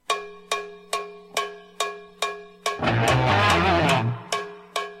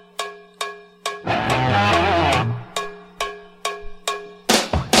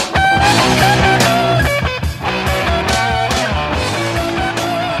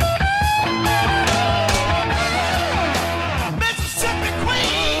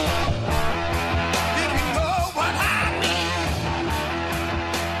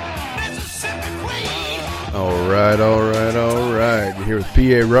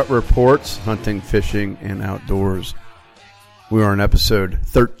PA Rut Reports, hunting, fishing, and outdoors. We are on episode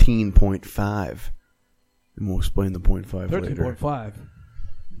 13.5, and we'll explain the 0.5 later. 13.5?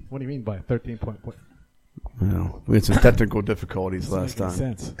 What do you mean by 13.5? Well, we had some technical difficulties last time.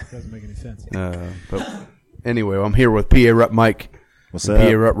 Doesn't make any sense. But anyway, I'm here with PA Rut Mike. What's up?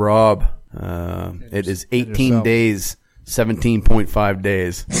 PA Rut Rob. It is 18 days, 17.5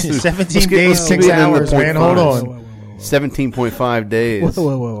 days. 17 days, 6 hours, man. Hold on. 17.5 days.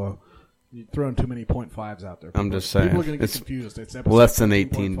 Whoa. You're throwing too many 0.5s out there. I'm just saying. People are going to get confused. It's episode less than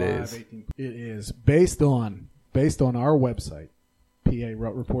 18 days. 18. It is based on our website,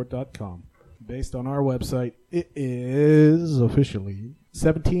 parutreport.com. Based on our website, it is officially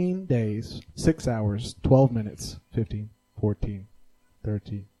 17 days, 6 hours, 12 minutes, 15, 14,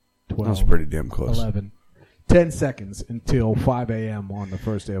 13, 12. That was pretty damn close. 11. 10 seconds until 5 a.m. on the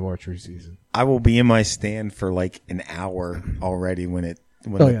first day of archery season. I will be in my stand for like an hour already when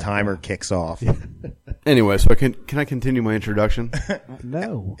the timer kicks off. Yeah. Anyway, so can I continue my introduction?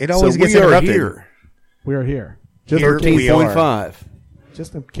 No. It always gets interrupted. We are here. Just 13.5.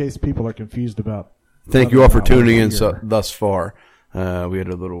 Just in case people are confused about. Thank you all for tuning in thus far. We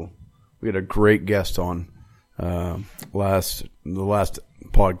had a great guest on the last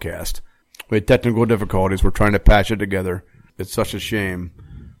podcast. We had technical difficulties. We're trying to patch it together. It's such a shame,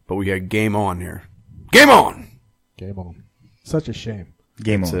 but we had game on here. Game on. Game on. Such a shame.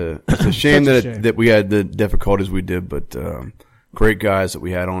 Game on. It's a shame that we had the difficulties we did, but great guys that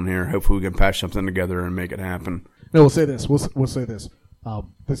we had on here. Hopefully we can patch something together and make it happen. No, we'll say this. We'll say this.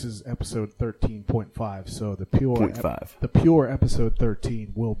 This is episode 13.5, so the pure episode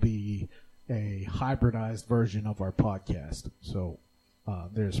 13 will be a hybridized version of our podcast. So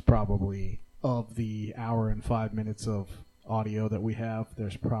there's probably, of the hour and 5 minutes of audio that we have,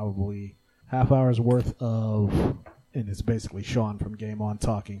 there's probably half hour's worth of, and it's basically Sean from Game On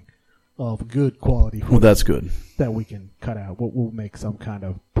talking, of good quality footage. Well, that's good. That we can cut out. We'll make some kind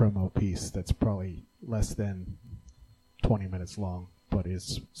of promo piece that's probably less than 20 minutes long, but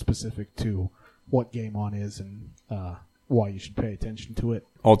is specific to what Game On is and why you should pay attention to it.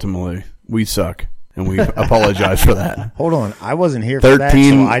 Ultimately, we suck, and we apologize for that. Hold on. I wasn't here for that,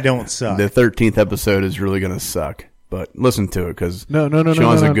 so I don't suck. The 13th episode is really going to suck, but listen to it because no,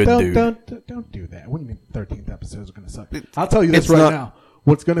 Sean's a good dude. Don't do that. What do you mean the 13th episode is going to suck? I'll tell you this now.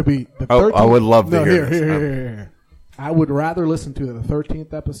 What's going to be the 13th? I would love to hear this. Here. I would rather listen to the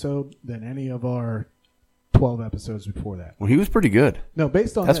 13th episode than any of our 12 episodes before that. Well, he was pretty good. No,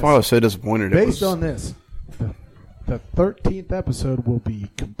 based on that's why I was so disappointed. Based on this, the 13th episode will be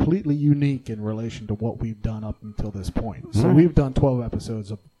completely unique in relation to what we've done up until this point. So we've done 12 episodes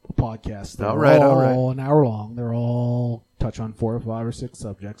of a podcast. They're all an hour long. They're all touch on 4 or 5 or 6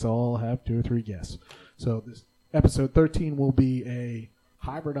 subjects. All have 2 or 3 guests. So this episode 13 will be a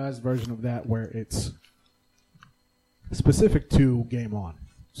hybridized version of that where it's specific to Game On.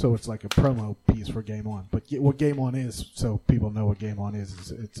 So it's like a promo piece for Game On. But what Game On is, so people know what Game On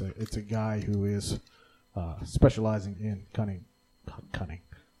is it's a guy who is specializing in cooking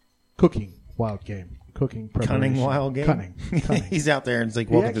wild game, cooking preparation. Cunning wild game? Cunning. He's out there and it's like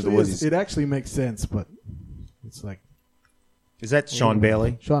walking through the woods. It actually makes sense, but it's like... Is that Sean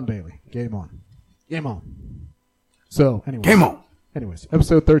Bailey? Sean Bailey. Game On. Game On. So, anyways. Game On. Anyways,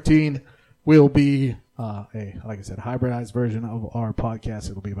 episode 13 will be... like I said, hybridized version of our podcast.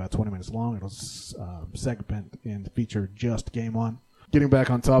 It'll be about 20 minutes long. It'll segment and feature just Game On. Getting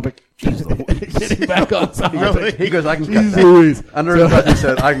back on topic. Getting back on topic. Really? He goes, I can cut that. Under his breath, he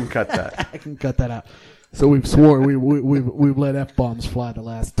said, I can cut that. I can cut that out. So we've sworn we've let F-bombs fly the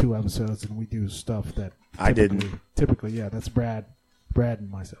last 2 episodes, and we do stuff that I didn't. Typically, yeah, that's Brad and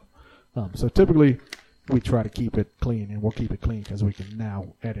myself. So typically, we try to keep it clean, and we'll keep it clean because we can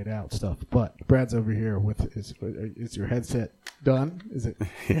now edit out stuff. But Brad's over here with is your headset done? Is it?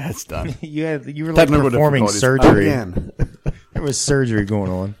 Yeah, it's done. you were like performing surgery. There was surgery going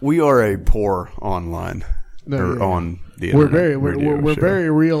on. We are a poor online on the internet. We're very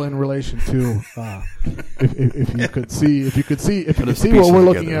real in relation to if you could see what we're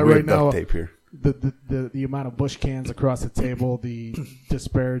looking at right now. The amount of bush cans across the table, the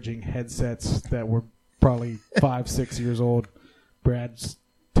disparaging headsets that were probably 5-6 years old. Brad's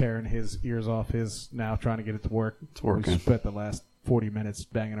tearing his ears off his now, trying to get it to work. It's working. We spent the last 40 minutes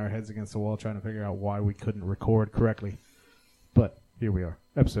banging our heads against the wall trying to figure out why we couldn't record correctly. But here we are,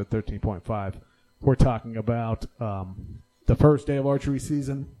 episode 13.5. We're talking about the first day of archery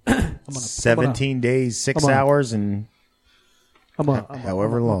season. 17 days, 6 hours, and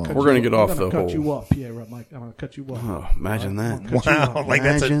however long. We're going to get off the whole... I'm going to cut you off, PA Mike. I'm going to cut you off. Oh, imagine that. Wow, like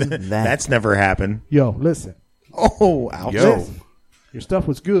that's never happened. Yo, listen. Oh, ouch. Yo. Your stuff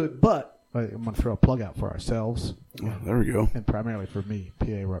was good, but I'm going to throw a plug out for ourselves. Oh, there we go. And primarily for me,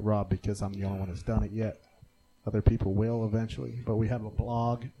 PA Rut Rob, because I'm the only one that's done it yet. Other people will eventually, but we have a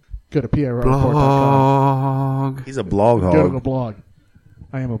blog. Go to PAReport.com. He's a blog hog. Go to the blog.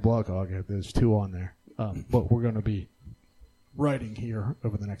 I am a blog hog. There's 2 on there. But we're going to be writing here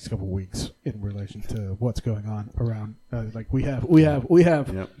over the next couple of weeks in relation to what's going on around. We have.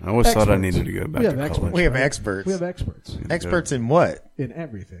 Yep. I always experts. thought I needed to go back to college. We have experts. We have experts. Experts in what? In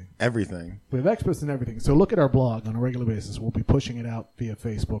everything. Everything. We have experts in everything. So look at our blog on a regular basis. We'll be pushing it out via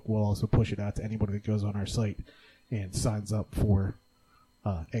Facebook. We'll also push it out to anybody that goes on our site and signs up for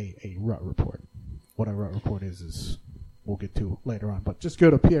a Rut Report. What a Rut Report is we'll get to later on. But just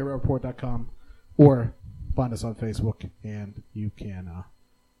go to PAReport.com or find us on Facebook, and you can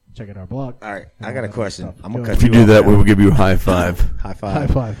check out our blog. All right, I got a question. I'm gonna cut you. If you do that, we will give you a high five. High five.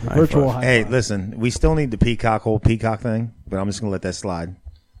 High five. Virtual high five. Hey, listen, we still need the whole peacock thing, but I'm just gonna let that slide.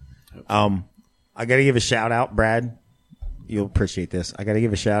 I got to give a shout out, Brad. You'll appreciate this. I got to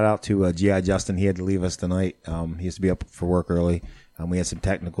give a shout out to GI Justin. He had to leave us tonight. He has to be up for work early. We had some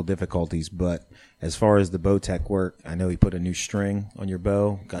technical difficulties, but as far as the bow tech work, I know he put a new string on your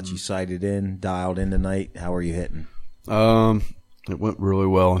bow, got you sighted in, dialed in tonight. How are you hitting? It went really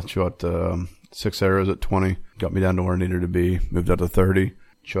well. I shot 6 arrows at 20, got me down to where I needed to be, moved out to 30,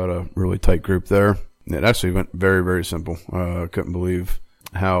 shot a really tight group there. It actually went very, very simple. I couldn't believe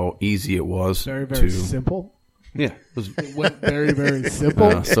how easy it was. Very, very simple? Yeah. It went very, very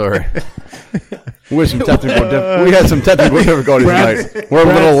simple. Sorry. We had some technical difficulties tonight. We're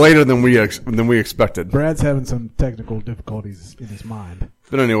a little later than we expected. Brad's having some technical difficulties in his mind.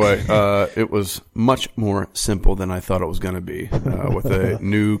 But anyway, it was much more simple than I thought it was going to be with a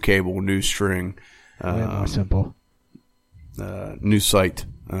new cable, new string. Way more simple. New sight.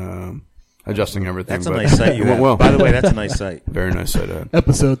 Adjusting everything. That's a nice site you went well. By the way, that's a nice site. Very nice site.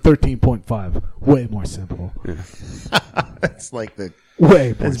 Episode 13.5. Way more simple. Yeah. That's like the... Way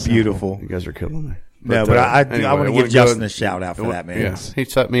more That's simple. beautiful. You guys are killing me. No, but I want to give Justin a shout out for that, man. Yeah. He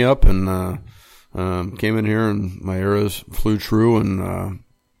set me up and came in here and my arrows flew true and I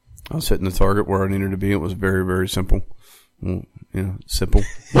was hitting the target where I needed to be. It was very, very simple. Well, simple.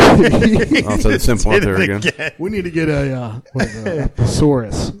 I'll say the simple out there again. We need to get a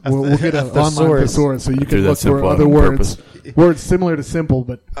thesaurus. We'll get an online thesaurus so you can look for other words similar to simple,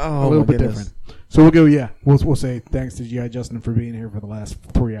 but a little bit different. So we'll go. Yeah, we'll say thanks to GI Justin for being here for the last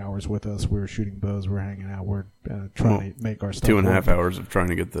 3 hours with us. We were shooting bows. We're hanging out. We're trying to make our stuff. 2.5 hours of trying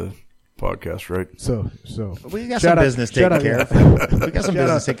to get the podcast right. So we got some business taken care of. We got some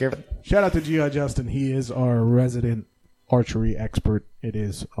business taken care of. Shout out to GI Justin. He is our resident archery expert. It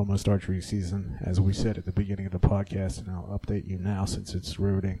is almost archery season, as we said at the beginning of the podcast, and I'll update you now since it's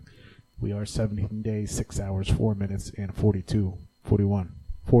riveting. We are 17 days, 6 hours, 4 minutes, and 40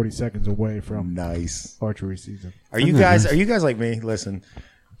 seconds away from archery season. Are you guys like me? Listen,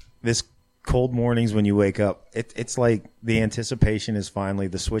 this cold mornings when you wake up, it's like the anticipation is finally,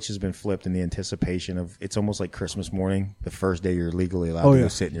 the switch has been flipped in the anticipation of, it's almost like Christmas morning, the first day you're legally allowed to go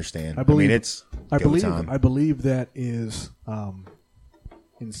sit in your stand. I believe that is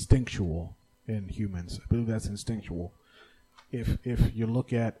instinctual in humans. I believe that's instinctual. If you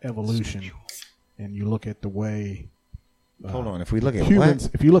look at evolution and you look at the way hold on. If we look at humans,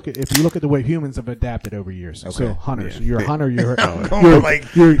 what? if you look at the way humans have adapted over years, okay. So hunters, you're a hunter. He'll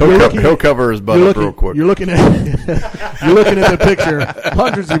cover his butt up real quick. You're looking at the picture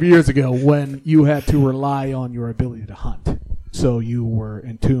hundreds of years ago when you had to rely on your ability to hunt. So you were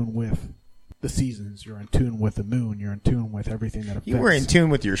in tune with the seasons. You're in tune with the moon. You're in tune with everything that affects. You were in tune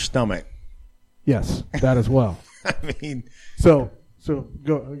with your stomach. Yes, that as well. I mean, so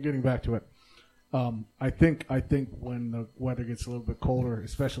getting back to it. I think when the weather gets a little bit colder,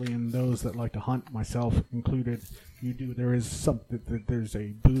 especially in those that like to hunt, myself included, there's a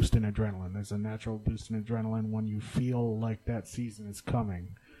boost in adrenaline. There's a natural boost in adrenaline when you feel like that season is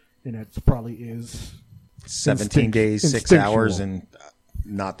coming, and it probably is 17 days, 6 hours, and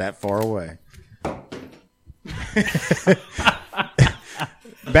not that far away.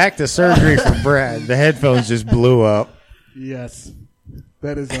 Back to surgery for Brad. The headphones just blew up. Yes.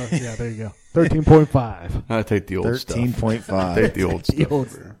 That is there you go. 13.5. I take the old stuff. 13.5. Take the old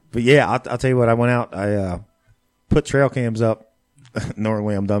stuff. But yeah, I'll tell you what. I went out. I put trail cams up.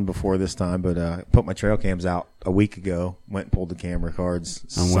 Normally I'm done before this time, but put my trail cams out a week ago. Went and pulled the camera cards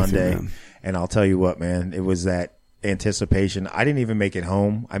Sunday, and I'll tell you what, man. It was that anticipation. I didn't even make it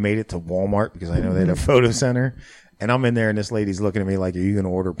home. I made it to Walmart because I know they had a photo center. And I'm in there, and this lady's looking at me like, "Are you going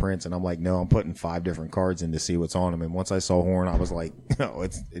to order prints?" And I'm like, "No, I'm putting 5 different cards in to see what's on them." And once I saw Horn, I was like, "No,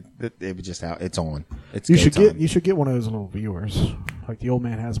 it was just how it's on." You should get one of those little viewers. Like the old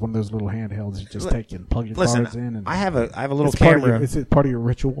man has one of those little handhelds. You just take and plug your cards in. And I have a little camera. Is it part of your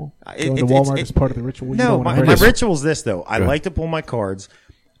ritual? Going to Walmart is part of the ritual. No, my ritual's this though. I like to pull my cards.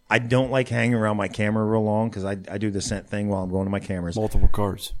 I don't like hanging around my camera real long because I do the scent thing while I'm going to my cameras. Multiple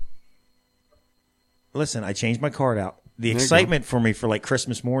cards. Listen, I changed my card out. The excitement for me for like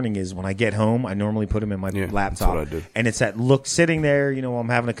Christmas morning is when I get home, I normally put them in my laptop. That's what I do. And it's that look sitting there, while I'm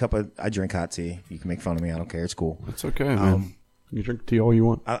having I drink hot tea. You can make fun of me. I don't care. It's cool. That's okay, man. You drink tea all you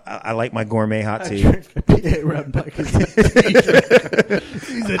want. I like my gourmet hot tea.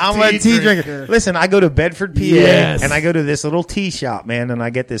 I'm a tea drinker. Listen, I go to Bedford, PA, and I go to this little tea shop, man, and I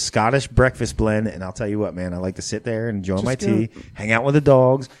get this Scottish breakfast blend, and I'll tell you what, man, I like to sit there and enjoy my tea, hang out with the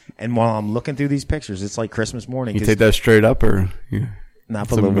dogs, and while I'm looking through these pictures, it's like Christmas morning. You take that straight up, or? Nah,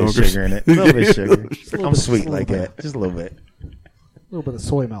 put a little bit of sugar in it. A little bit of sugar. I'm sweet like that. Just a little bit. A little bit of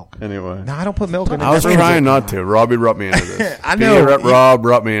soy milk. Anyway. No, I don't put milk in it. I was trying not to. Robbie brought me into this. I know. Rob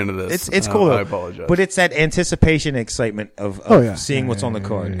brought me into this. It's cool, though. I apologize. But it's that anticipation excitement of seeing what's on the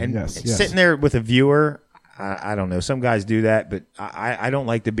card. And sitting there with a viewer, I don't know. Some guys do that, but I don't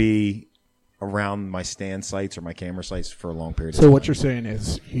like to be around my stand sites or my camera sites for a long period of time. So what you're saying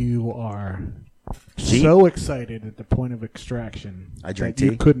is you are so excited at the point of extraction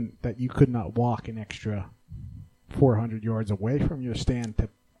that you could not walk an extra 400 yards away from your stand to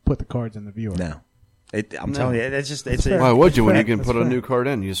put the cards in the viewer. No. I'm telling you, it's why would you when you can put a new card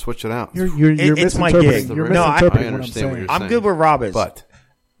in? You just switch it out. It's my gig. You're I misinterpreting understand what I'm saying. what you're I'm good with Robbins. But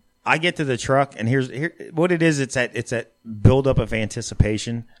I get to the truck, and here's what it is. It's that buildup of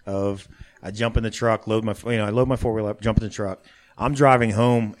anticipation of I jump in the truck, I load my 4-wheel up, jump in the truck. I'm driving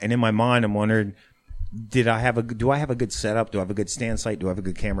home, and in my mind, I'm wondering, do I have a good setup? Do I have a good stand site? Do I have a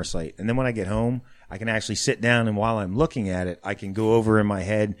good camera site? And then when I get home, I can actually sit down, and while I'm looking at it, I can go over in my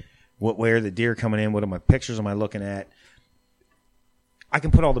head where are the deer coming in, what are my pictures am I looking at? I can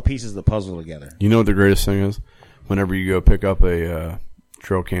put all the pieces of the puzzle together. You know what the greatest thing is? Whenever you go pick up a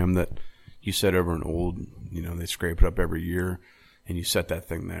trail cam that you set over an old, they scrape it up every year, and you set that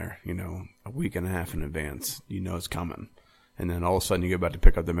thing there, a week and a half in advance, it's coming. And then all of a sudden you go back to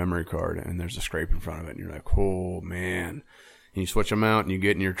pick up the memory card, and there's a scrape in front of it, and you're like, oh, man. And you switch them out, and you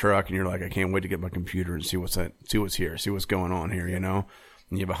get in your truck, and you're like, I can't wait to get my computer and see what's here, see what's going on here, And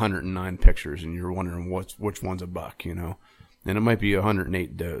you have 109 pictures, and you're wondering which one's a buck, And it might be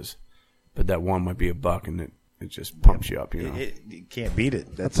 108 does, but that one might be a buck, and it just pumps you up, You can't beat it.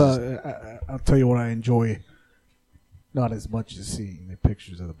 I'll tell you what I enjoy, not as much as seeing the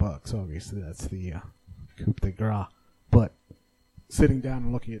pictures of the bucks. Obviously, that's the coup de grace, but sitting down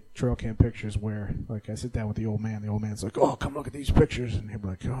and looking at trail cam pictures where, like, I sit down with the old man's like, oh, come look at these pictures. And he'll be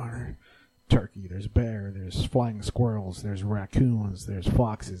like, oh, there's turkey, there's bear, there's flying squirrels, there's raccoons, there's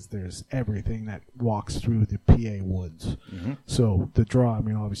foxes, there's everything that walks through the PA woods. Mm-hmm. So the draw,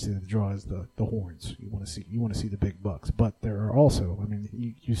 obviously the draw is the horns. You want to see the big bucks. But there are also,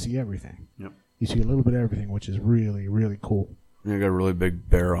 you see everything. Yep. You see a little bit of everything, which is really, really cool. Yeah, I got a really big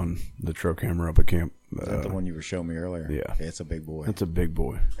bear on the trail camera up at camp. Is that the one you were showing me earlier? Yeah. It's a big boy. That's a big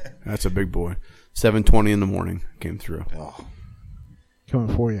boy. 7:20 in the morning came through. Oh.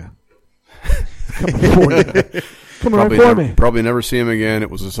 Coming for you. Coming right for me. Probably never see him again.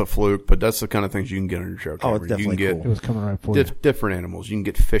 It was just a fluke, but that's the kind of things you can get on your trail camera. Oh, it's definitely cool. It was coming right for you. Different animals. You can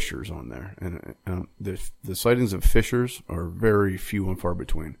get fishers on there. And the sightings of fishers are very few and far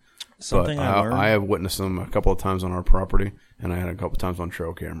between. Something I have witnessed them a couple of times on our property, and I had a couple of times on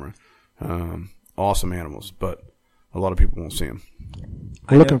trail camera. Awesome animals, but a lot of people won't see them.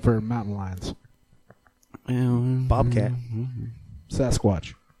 We're looking for mountain lions. Bobcat.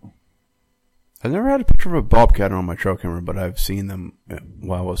 Sasquatch. I've never had a picture of a bobcat on my trail camera, but I've seen them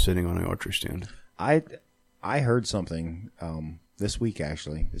while I was sitting on an archery stand. I heard something this week,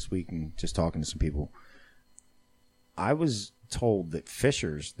 and just talking to some people. I was told that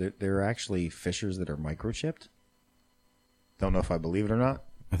fishers, there are actually fishers that are microchipped. Don't know if I believe it or not.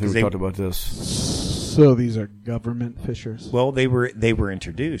 I think we talked about this. So these are government fishers? Well, they were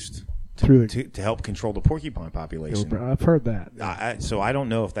introduced to help control the porcupine population. I've heard that. So I don't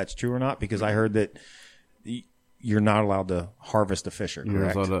know if that's true or not, because I heard that you're not allowed to harvest a fisher,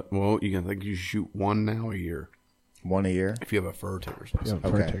 correct? You shoot one now a year. One a year? If you have a fur taker's license.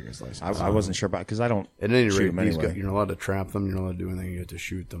 Fur taker's license. I wasn't sure about it, because I don't at any shoot rate, them anyway. You're not allowed to trap them. You're not allowed to do anything. You have to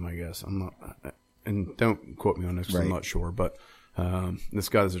shoot them, I guess. I'm not, and don't quote me on this because I'm not sure, but this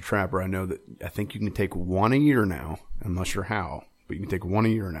guy is a trapper. I think you can take one a year now. I'm not sure how, but you can take one a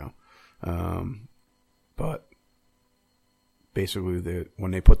year now. But basically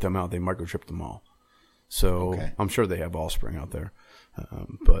when they put them out, they microchip them all. So I'm sure they have offspring out there.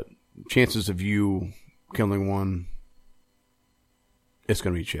 But chances of you killing one, it's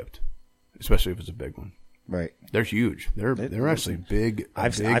going to be chipped, especially if it's a big one. Right. They're huge. They're actually big. I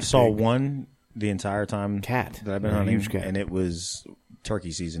saw one the entire time cat that I've been hunting, and it was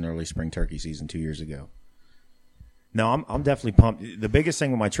turkey season, early spring turkey season 2 years ago. No, I'm definitely pumped. The biggest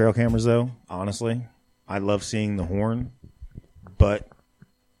thing with my trail cameras, though, honestly, I love seeing the horn, but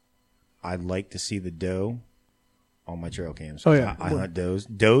I'd like to see the doe on my trail cams. Oh yeah, I hunt does,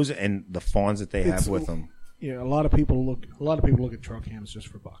 and the fawns that they have with them. Yeah, a lot of people look at trail cams just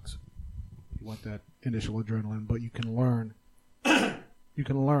for bucks. You want that initial adrenaline, but you can learn. You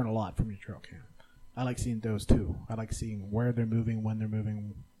can learn a lot from your trail cam. I like seeing does too. I like seeing where they're moving, when they're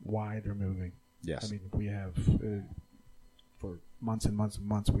moving, why they're moving. Yes. I mean, we have for months and months and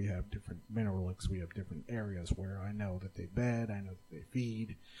months, we have different mineral licks. We have different areas where I know that they bed, I know that they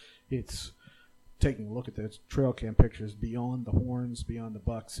feed. It's taking a look at the trail cam pictures beyond the horns, beyond the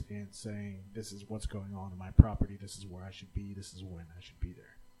bucks, and saying, this is what's going on in my property. This is where I should be. This is when I should be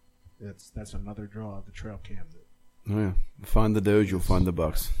there. That's another draw of the trail cam. Oh yeah, find the does, you'll find the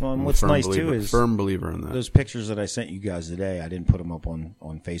bucks. Well, and what's nice too is firm believer in that. Those pictures that I sent you guys today, I didn't put them up on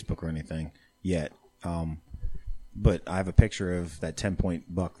Facebook or anything yet. But I have a picture of that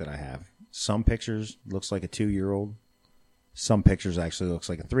 10-point buck that I have. Some pictures looks like a 2-year-old. Some pictures actually looks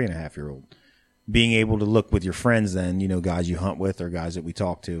like a 3.5-year-old. Being able to look with your friends, then guys you hunt with or guys that we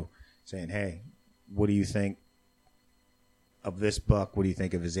talk to, saying, "Hey, what do you think of this buck? What do you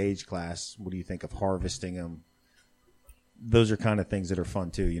think of his age class? What do you think of harvesting him?" Those are kind of things that are fun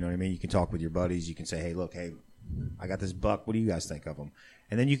too. You know what I mean? You can talk with your buddies. You can say, "Hey, look, I got this buck. What do you guys think of him?"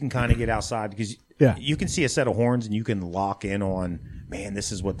 And then you can kind of get outside because you can see a set of horns and you can lock in on, man, this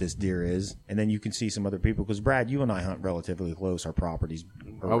is what this deer is. And then you can see some other people because Brad, you and I hunt relatively close. Our properties,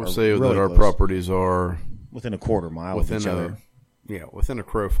 I would say really that our close. properties are within a quarter mile of each other. Within a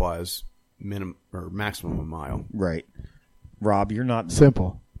crow flies minimum or maximum a mile. Right. Rob, you're not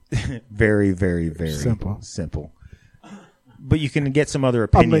simple. Very, very, very simple. But you can get some other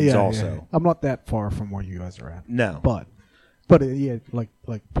opinions also. Yeah. I'm not that far from where you guys are at. No. But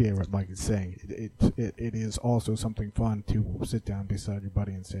like Pierre, what Mike is saying, it is also something fun to sit down beside your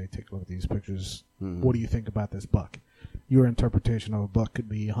buddy and say, take a look at these pictures. Mm-hmm. What do you think about this buck? Your interpretation of a buck could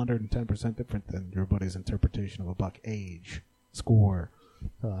be 110% different than your buddy's interpretation of a buck. Age, score,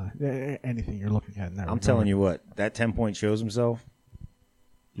 anything you're looking at in that. I'm telling you what, that 10-point shows himself.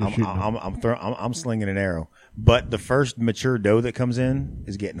 I'm slinging an arrow, but the first mature doe that comes in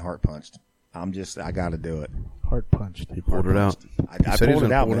is getting heart punched. I got to do it. Heart punched. He pulled it out. I pulled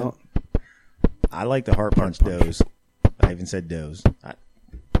it out, man. I like the heart punch does. I even said does.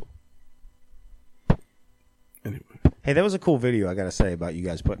 Anyway, hey, that was a cool video. I got to say about you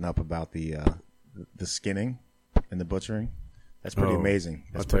guys putting up about the skinning and the butchering. That's pretty amazing.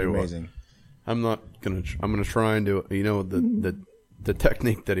 That's pretty amazing. I'm gonna try and do it. The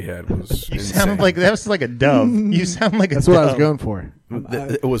technique that he had was you sounded like that was like a dove. You sound like that's a what dove. I was going for.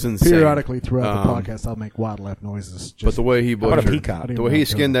 It was insane. Periodically throughout the podcast, I'll make wildlife noises. But the way he butchered, the way he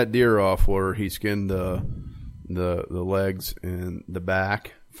skinned that that deer off, where he skinned the legs and the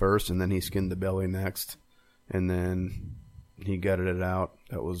back first, and then he skinned the belly next, and then he gutted it out.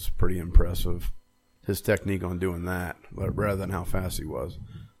 That was pretty impressive. His technique on doing that, rather than how fast he was.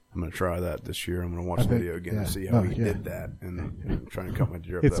 I'm going to try that this year. I'm going to watch the video again to see how he did that and try and cut my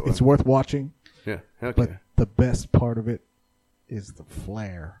deer up that way. It's worth watching. Yeah. Okay. But the best part of it is the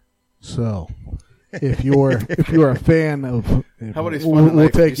flare. So if you're a fan of how about we'll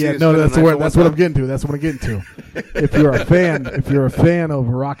take that's what I'm getting to. That's what I'm getting to. If you're a fan of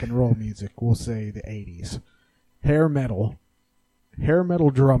rock and roll music, we'll say the 80s. Hair metal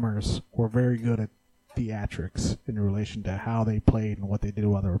drummers were very good at theatrics in relation to how they played and what they did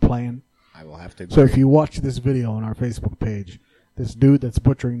while they were playing. I will have to agree. So if you watch this video on our Facebook page, this dude that's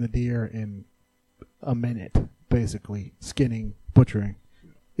butchering the deer in a minute, basically skinning, butchering,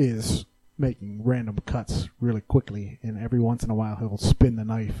 is making random cuts really quickly, and every once in a while he'll spin the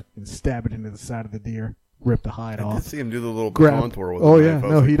knife and stab it into the side of the deer, rip the hide off. I see him do the little contour with the knife.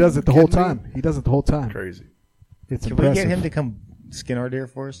 No, he does it the whole time. He does it the whole time. Crazy. It's Can impressive. we get him to come skin our deer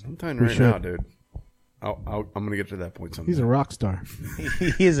for us? I'm telling you right now, dude. I'm going to get to that point someday. He's a rock star.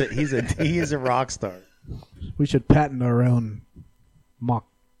 he is a rock star. We should patent our own mock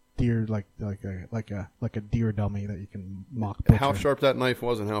deer, like a deer dummy that you can mock. Butcher. How sharp that knife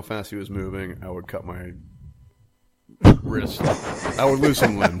was and how fast he was moving, I would cut my wrist. I would lose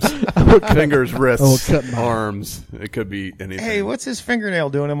some limbs. Fingers, wrists, arms. It could be anything. Hey, what's his fingernail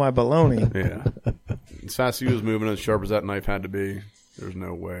doing in my baloney? Yeah. as fast as he was moving, as sharp as that knife had to be, there's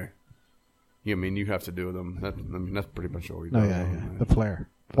no way. I mean, you have to do them. That's pretty much all you do. The flare.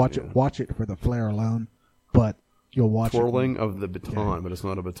 Watch it for the flare alone, but you'll watch twirling of the baton, but it's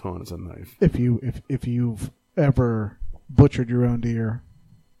not a baton; it's a knife. If you've ever butchered your own deer,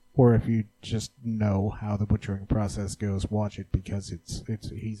 or if you just know how the butchering process goes, watch it because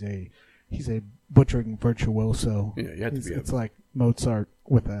he's a butchering virtuoso. Yeah, you have to be. It's like Mozart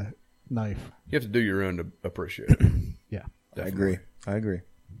with a knife. You have to do your own to appreciate it. Yeah, definitely. I agree.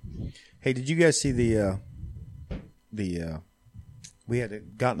 Hey, did you guys see the we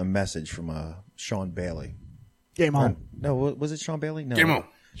had gotten a message from Sean Bailey. Game on. No, was it Sean Bailey? No. Game on.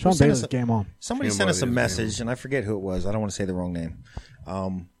 Sean Bailey's game on. Somebody sent us a message, and I forget who it was. I don't want to say the wrong name.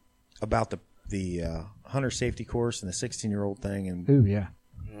 About the hunter safety course and the 16-year-old thing. And ooh, yeah.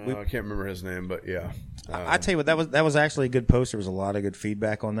 I can't remember his name, but yeah. I tell you what, that was actually a good post. There was a lot of good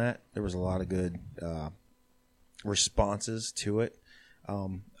feedback on that. There was a lot of good responses to it.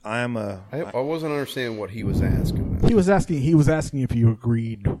 I wasn't understanding what he was asking. He was asking if you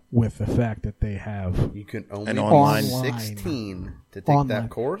agreed with the fact that they have you can only an be online 16 to take that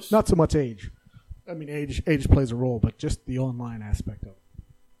course. Not so much age. I mean, age plays a role, but just the online aspect of it.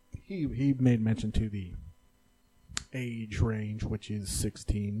 He made mention to the age range, which is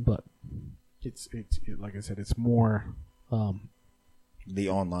 16, but it's like I said, it's more the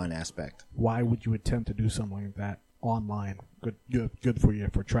online aspect. Why would you attempt to do something like that online? Good for you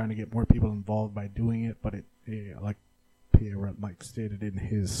for trying to get more people involved by doing it, but like Pierre Mike stated in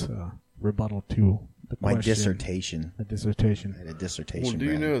his rebuttal to the my question, dissertation. a dissertation. I had a dissertation. Well, do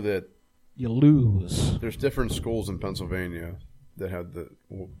you know that you lose? There's different schools in Pennsylvania that have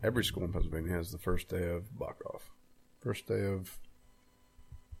every school in Pennsylvania has the first day of buck off. First day of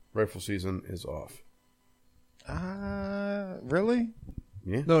rifle season is off. Really?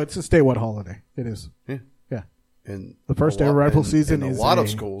 Yeah. No, it's a statewide holiday. It is. Yeah. Yeah. And the first day of rifle season is a lot of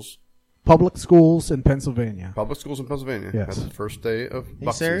schools. Public schools in Pennsylvania. Public schools in Pennsylvania. Yes. That's the first day of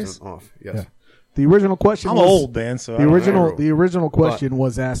buck season off. Yes. Yeah. The original question I'm was old, man, so the original question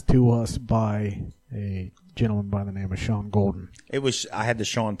was asked to us by a gentleman by the name of Sean Golden. I had the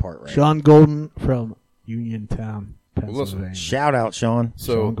Sean part right. Sean Golden from Uniontown, Pennsylvania. Listen, shout out, Sean.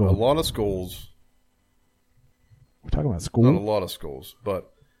 So a lot of schools. We're talking about school. Not a lot of schools,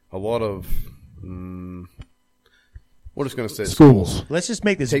 but a lot of. We're just going to say schools. Let's just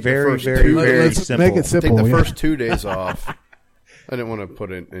make this Take very, the very, very let's simple. make it simple. Take the first 2 days off. I didn't want to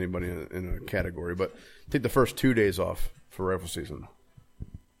put anybody in a category, but take the first 2 days off for rifle season.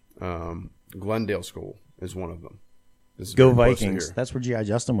 Glendale School is one of them. Go Vikings. That's where G.I.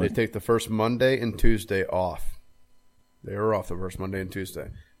 Justin went. They take the first Monday and Tuesday off. They are off the first Monday and Tuesday.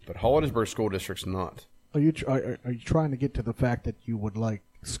 But Hollidarsburg School District's not. Are you trying to get to the fact that you would like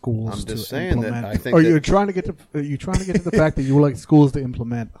schools I'm just to saying implement? that I think are you trying to get to the fact that you would like schools to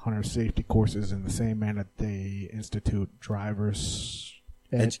implement hunter safety courses in the same manner that they institute drivers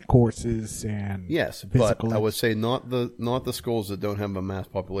ed courses and yes, but I would say not the schools that don't have a mass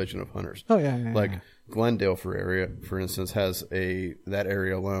population of hunters. Oh yeah. Like Glendale, for instance, has that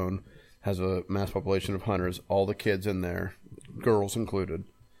area alone has a mass population of hunters. All the kids in there, girls included.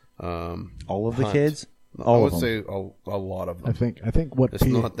 All of the kids. I would say a lot of them. I think what it's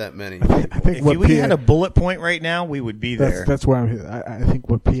not that many. I think if we had a bullet point right now, we would be there. That's where I think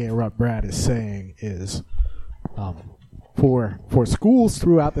what PA Rut Brad is saying is, for schools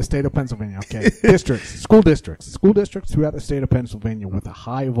throughout the state of Pennsylvania, okay, school districts throughout the state of Pennsylvania with a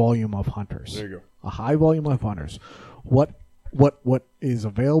high volume of hunters. There you go. A high volume of hunters. What is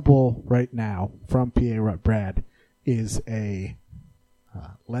available right now from PA Rut Brad is a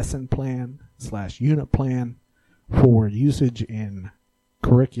lesson plan / unit plan for usage in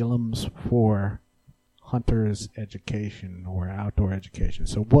curriculums for hunters education or outdoor education.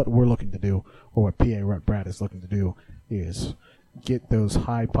 So what we're looking to do, or what PA Rut Brad is looking to do, is get those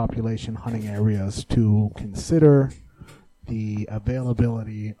high population hunting areas to consider the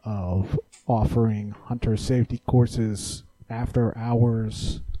availability of offering hunter safety courses after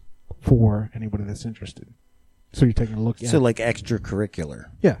hours for anybody that's interested. So you're taking a look at like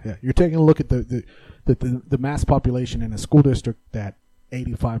extracurricular. Yeah. You're taking a look at the mass population in a school district that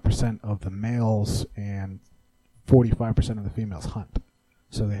 85% of the males and 45% of the females hunt.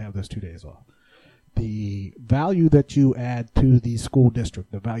 So they have those 2 days off. The value that you add to the school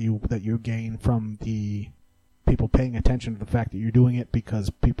district, the value that you gain from the people paying attention to the fact that you're doing it because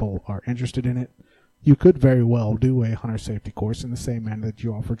people are interested in it, you could very well do a hunter safety course in the same manner that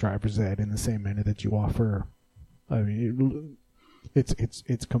you offer driver's ed, in the same manner that you offer. I mean,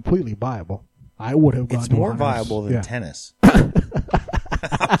 it's completely viable. I would have gone. It's more viable than tennis.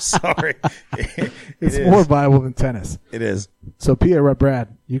 I'm sorry. It's more viable than tennis. It is. So, Pierre,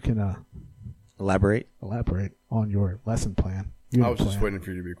 Brad, you can elaborate on your lesson plan. I was just waiting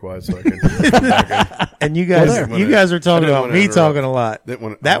for you to be quiet so I could come back in. And you guys are talking about me talking a lot.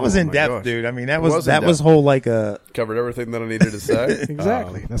 That was in depth, dude. I mean, that was whole like a covered everything that I needed to say.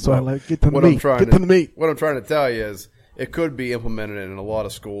 Exactly. That's why I like get to the meat. What I'm trying to tell you is it could be implemented in a lot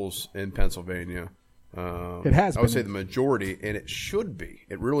of schools in Pennsylvania. It has. I would say the majority, and it should be.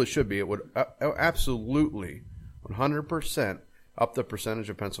 It really should be. It would absolutely 100% up the percentage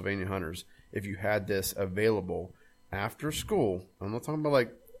of Pennsylvania hunters if you had this available after school. I'm not talking about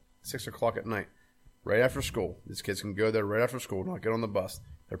like 6 o'clock at night. Right after school. These kids can go there right after school, not get on the bus.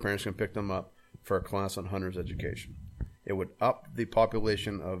 Their parents can pick them up for a class on hunters education. It would up the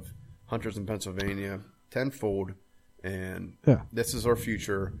population of hunters in Pennsylvania tenfold, and this is our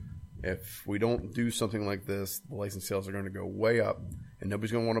future. If we don't do something like this, the license sales are going to go way up, and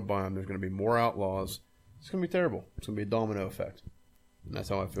nobody's going to want to buy them. There's going to be more outlaws. It's going to be terrible. It's going to be a domino effect. And that's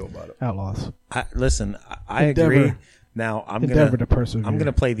how I feel about it. Outlaws. I agree. Now I'm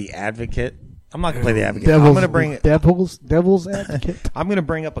gonna play the advocate. I'm not gonna play the advocate. I'm gonna bring devil's advocate. I'm gonna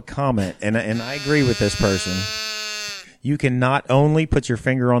bring up a comment, and I agree with this person. You can not only put your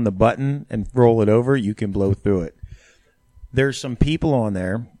finger on the button and roll it over, you can blow through it. There's some people on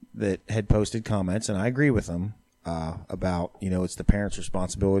there that had posted comments, and I agree with them about it's the parents'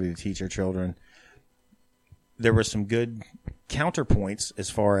 responsibility to teach their children. There were some good counterpoints as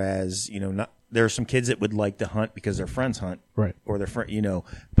far as there are some kids that would like to hunt because their friends hunt, right? Or their friend,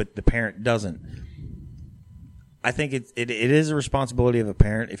 but the parent doesn't. I think it is a responsibility of a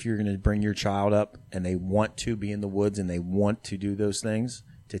parent if you're going to bring your child up and they want to be in the woods and they want to do those things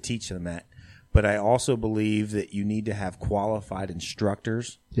to teach them that. But I also believe that you need to have qualified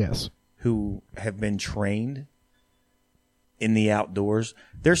instructors, yes, who have been trained in the outdoors.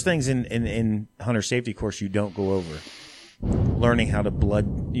 There's things in hunter safety course you don't go over. Learning how to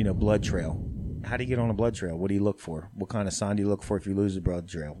blood trail. How do you get on a blood trail? What do you look for? What kind of sign do you look for if you lose a blood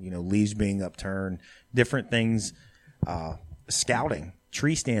trail? Leaves being upturned, different things, scouting,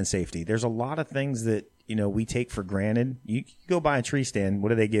 tree stand safety. There's a lot of things that, we take for granted. You go buy a tree stand. What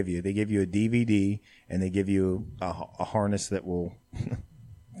do they give you? They give you a DVD and they give you a harness that will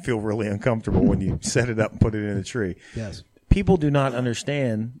feel really uncomfortable when you set it up and put it in a tree. Yes. People do not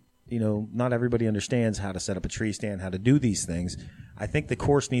understand, not everybody understands how to set up a tree stand, how to do these things. I think the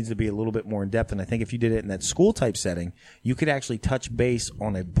course needs to be a little bit more in depth, and I think if you did it in that school type setting, you could actually touch base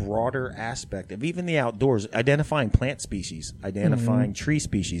on a broader aspect of even the outdoors, identifying plant species, identifying tree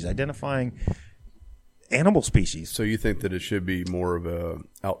species, identifying animal species. So you think that it should be more of a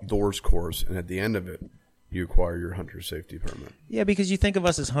outdoors course, and at the end of it, you acquire your hunter safety permit? Yeah, because you think of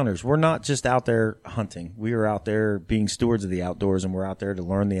us as hunters. We're not just out there hunting. We are out there being stewards of the outdoors, and we're out there to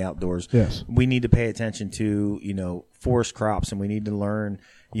learn the outdoors. Yes. We need to pay attention to, forest crops, and we need to learn,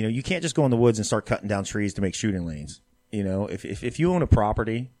 you can't just go in the woods and start cutting down trees to make shooting lanes. If you own a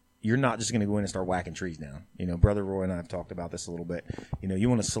property, you're not just going to go in and start whacking trees down. Brother Roy and I have talked about this a little bit. You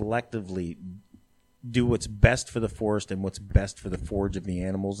want to selectively do what's best for the forest and what's best for the forage of the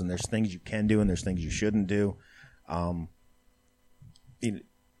animals, and there's things you can do and there's things you shouldn't do. I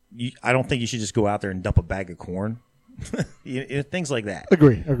don't think you should just go out there and dump a bag of corn. Things like that.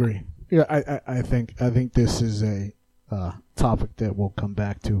 Agree. Yeah, I think this is a topic that we'll come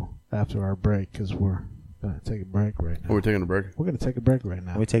back to after our break because we're going to take a break right now. Oh, we're taking a break? We're going to take a break right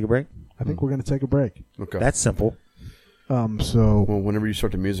now. Can we take a break? I think we're going to take a break. Okay. That's simple. Well, whenever you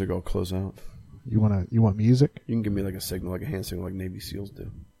start the music, I'll close out. You want music? You can give me like a signal, like a hand signal, like Navy SEALs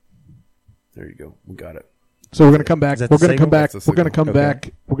do. There you go. We got it. So we're going to come back. We're going to come back. We're going to come back.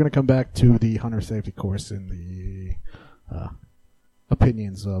 Okay. We're going to come back to the hunter safety course and the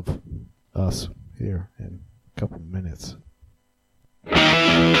opinions of us here in a couple of minutes. So you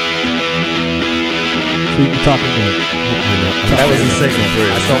can talk about that was the signal.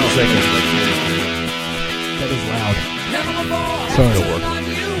 I saw the signal. That is loud. Sorry. It'll work.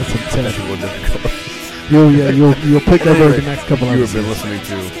 That's intense. You'll You'll pick over the next couple of You have been listening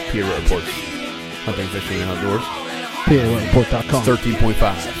to Rut Report. Hunting, fishing, and outdoors. PRUtreport.com.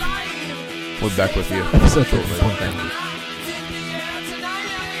 13.5. We're back with you. Episode 13.5.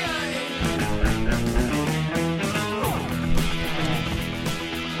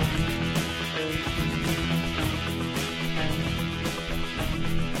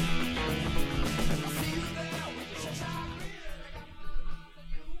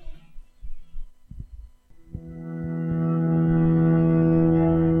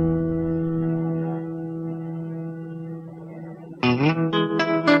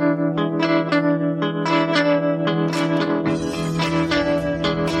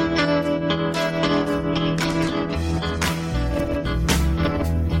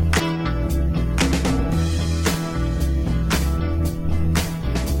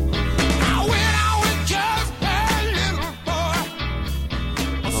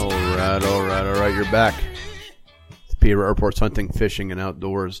 right. You're back. It's the Rut Report's Hunting, Fishing, and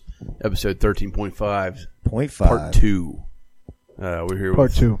Outdoors, episode 13.5. Part 2. We're here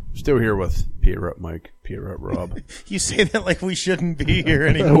Part 2. Still here with Rut Mike, Rut Rob. You say that like we shouldn't be here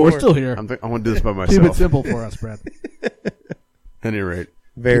anymore. We're still here. I want to do this by myself. Keep it simple for us, Brad. At any rate.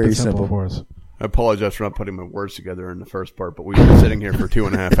 Very simple for us. I apologize for not putting my words together in the first part, but we've been sitting here for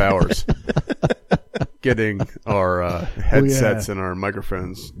 2.5 hours getting our headsets and our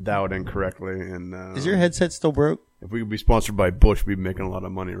microphones dialed in correctly. And is your headset still broke? If we could be sponsored by Bush, we'd be making a lot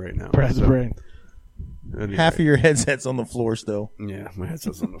of money right now. Brad's brain. Half of your headset's on the floor still. Yeah, my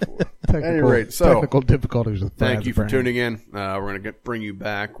headset's on the floor. At any rate, so technical difficulties with thank you for brain. tuning in. We're going to bring you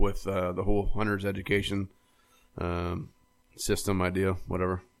back with the whole hunter's education system idea,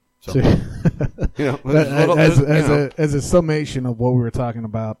 whatever. So, as a summation of what we were talking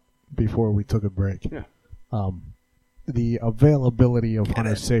about before we took a break, the availability of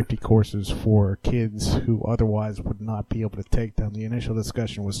hunter safety courses for kids who otherwise would not be able to take them. The initial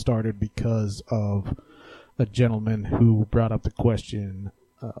discussion was started because of a gentleman who brought up the question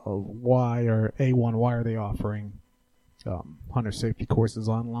of why are they offering hunter safety courses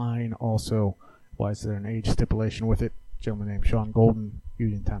online? Also, why is there an age stipulation with it? A gentleman named Sean Golden,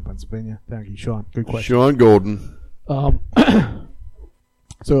 Uniontown, Pennsylvania. Thank you, Sean. Good question. Sean Golden.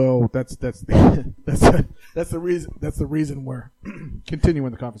 So that's the reason we're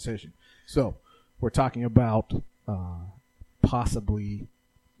continuing the conversation. So we're talking about possibly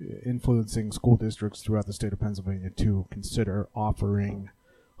influencing school districts throughout the state of Pennsylvania to consider offering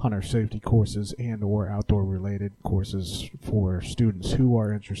hunter safety courses and or outdoor related courses for students who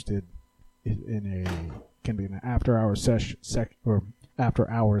are interested can be an after hours after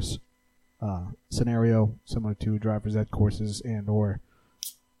hours scenario similar to driver's ed courses and or.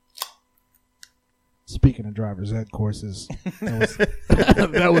 Speaking of driver's ed courses,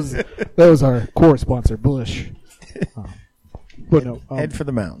 that was our core sponsor, Bush. But no, head for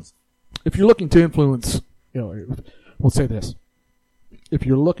the mountains. If you're looking to influence, we'll say this: if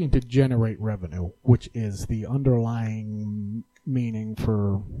you're looking to generate revenue, which is the underlying meaning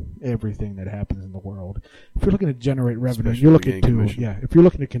for everything that happens in the world, if you're looking to generate revenue, if you're looking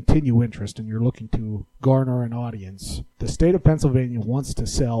to continue interest and you're looking to garner an audience, the state of Pennsylvania wants to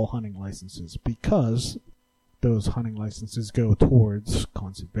sell hunting licenses because those hunting licenses go towards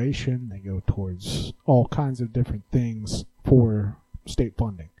conservation, they go towards all kinds of different things for state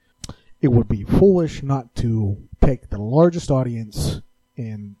funding. It would be foolish not to take the largest audience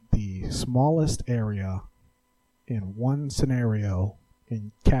in the smallest area in one scenario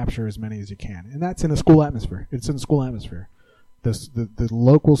and capture as many as you can. And that's in a school atmosphere. It's in a school atmosphere. The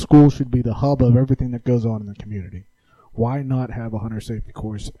local school should be the hub of everything that goes on in the community. Why not have a hunter safety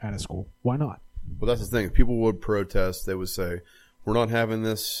course at a school? Why not? Well, that's the thing. If people would protest, they would say, we're not having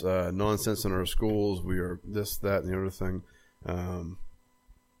this nonsense in our schools. We are this, that, and the other thing.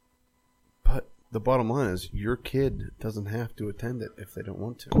 But the bottom line is your kid doesn't have to attend it if they don't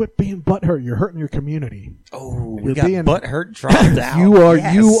want to. Quit being butthurt. You're hurting your community. Oh, we got butthurt dropped out. You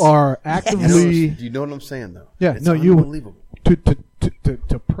are actively. Do you know what I'm saying, though? Yeah, it's unbelievable.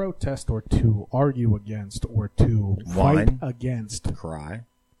 To protest or to argue against or to fight against. Cry.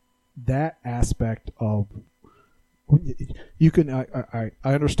 That aspect of. You can. I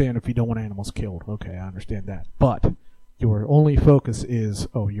understand if you don't want animals killed. Okay, I understand that. But your only focus is,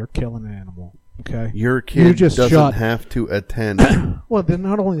 you're killing an animal. Okay, your kid doesn't have to attend. Well, then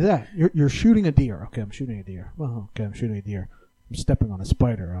not only that, you're shooting a deer. Okay, I'm shooting a deer. Well, okay, I'm shooting a deer. I'm stepping on a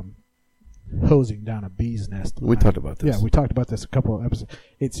spider. I'm hosing down a bee's nest. We talked about this. Yeah, we talked about this a couple of episodes.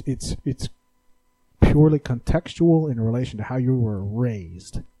 It's purely contextual in relation to how you were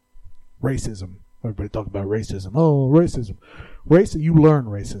raised. Racism. Everybody talk about racism. Oh, racism. You learn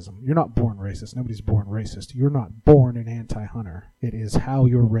racism. You're not born racist. Nobody's born racist. You're not born an anti-hunter. It is how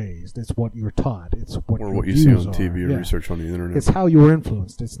you're raised. It's what you're taught. It's what or what you see on TV or research on the internet. It's how you're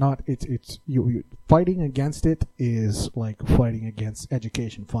influenced. It's not. It's you fighting against it is like fighting against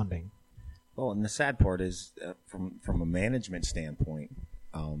education funding. Well, and the sad part is, from a management standpoint,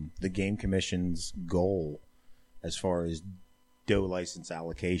 the Game Commission's goal, as far as doe license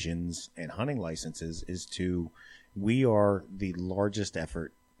allocations and hunting licenses, is we are the largest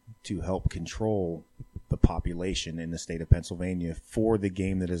effort to help control the population in the state of Pennsylvania for the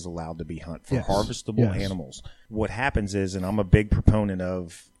game that is allowed to be hunted, for harvestable animals. What happens is, and I'm a big proponent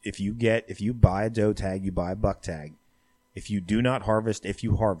of, if you buy a doe tag, you buy a buck tag. If you do not harvest, if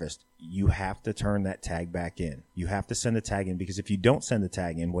you harvest, you have to turn that tag back in. You have to send the tag in, because if you don't send the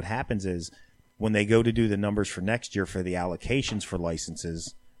tag in, what happens is when they go to do the numbers for next year for the allocations for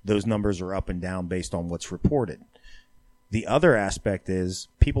licenses, those numbers are up and down based on what's reported. The other aspect is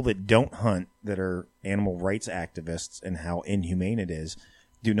people that don't hunt, that are animal rights activists, and how inhumane it is,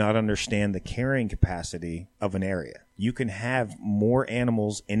 do not understand the carrying capacity of an area. You can have more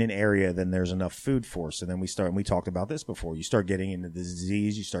animals in an area than there's enough food for. So then we talked about this before. You start getting into the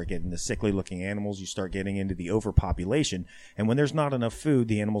disease, you start getting the sickly looking animals, you start getting into the overpopulation. And when there's not enough food,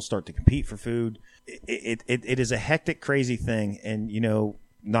 the animals start to compete for food. It is a hectic, crazy thing. And,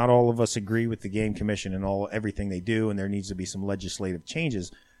 not all of us agree with the Game Commission and everything they do, and there needs to be some legislative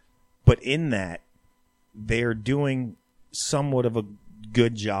changes. But in that, they're doing somewhat of a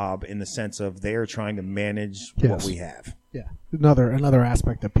good job in the sense of they're trying to manage what we have. Yeah. Another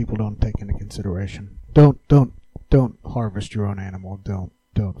aspect that people don't take into consideration. Don't harvest your own animal. Don't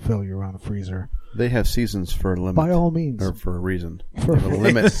fill your own freezer. They have seasons for a limit. By all means. Or for a reason. For a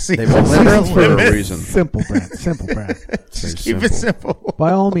limit. They have a limit for a reason. Simple, Brad. Just keep it simple.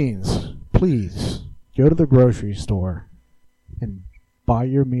 By all means, please go to the grocery store and buy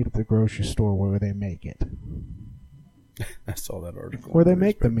your meat at the grocery store where they make it. I saw that article. Where they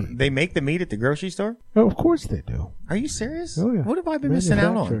make the meat. They make the meat at the grocery store? Oh, of course they do. Are you serious? Oh, yeah. What have I been missing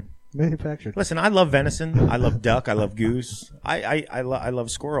out on? Manufactured. Listen, I love venison. I love duck. I love goose. I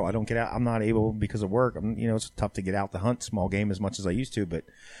love squirrel. I don't get out. I'm not able because of work. It's tough to get out to hunt small game as much as I used to. But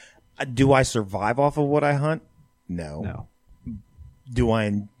do I survive off of what I hunt? No. Do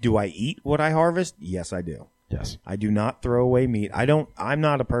I eat what I harvest? Yes, I do. Yes. I do not throw away meat. I'm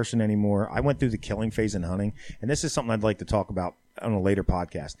not a person anymore. I went through the killing phase in hunting, and this is something I'd like to talk about on a later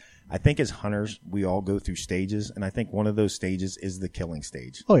podcast. I think as hunters, we all go through stages, and I think one of those stages is the killing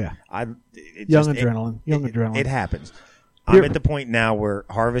stage. Oh, yeah. Young adrenaline. It happens. I'm at the point now where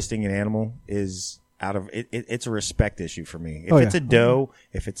harvesting an animal is out of it. It's a respect issue for me. If it's a doe,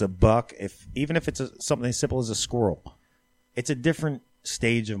 if it's a buck, even if it's something as simple as a squirrel, it's a different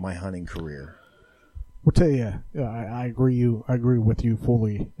stage of my hunting career. We'll tell you, I agree. I agree with you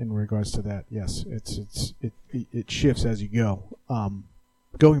fully in regards to that. Yes, it shifts as you go.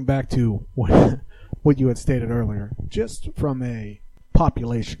 Going back to what you had stated earlier, just from a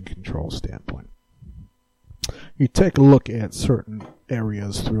population control standpoint, you take a look at certain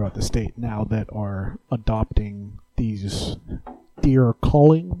areas throughout the state now that are adopting these deer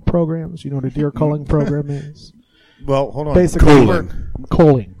culling programs. You know what a deer culling program is? Well, hold on. Basically, culling.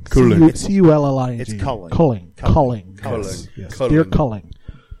 Culling. C-U-L-L-I-N-G. It's culling. Culling. Yes. Deer culling.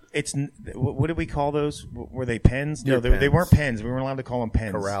 It's what did we call those? Were they pens? Deer No, they weren't pens. We weren't allowed to call them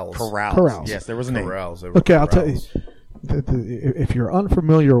pens. Corrals. Yes, there was a name. Corrals. Okay, I'll tell you. If you're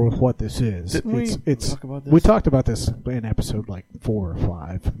unfamiliar with what this is, we talked about this in episode like 4 or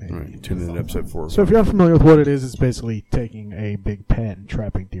 5. Maybe. Right, tune in to episode 4. So if you're unfamiliar with what it is, it's basically taking a big pen,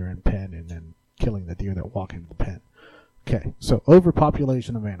 trapping deer in pen, and then killing the deer that walk into the pen. Okay, so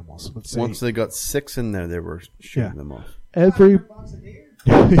overpopulation of animals. Let's say once they got 6 in there, they were shooting them off.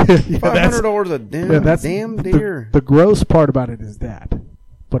 $500 a damn deer. The gross part about it is that.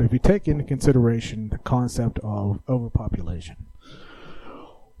 But if you take into consideration the concept of overpopulation,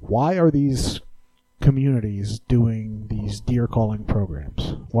 why are these communities doing these deer calling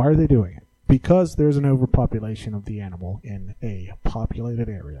programs? Why are they doing it? Because there's an overpopulation of the animal in a populated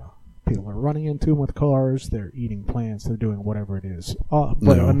area. People are running into them with cars. They're eating plants. They're doing whatever it is.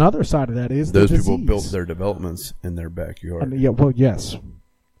 But another side of that is those the people disease. built their developments in their backyard. Yes.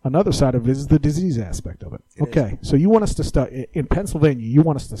 Another side of it is the disease aspect of it. Okay, so you want us to stop in Pennsylvania. You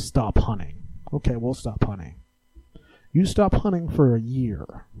want us to stop hunting. Okay, we'll stop hunting. You stop hunting for a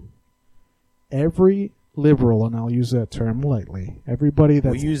year. Every liberal, and I'll use that term lightly. Everybody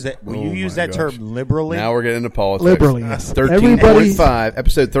that's will you use that term liberally? Now we're getting into politics. Liberally, yes. 13.5,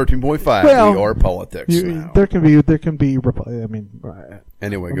 episode 13.5. Well, we are politics. There can be.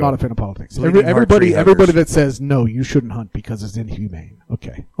 Anyway, I'm go not on. a fan of politics. Everybody that says no, you shouldn't hunt because it's inhumane.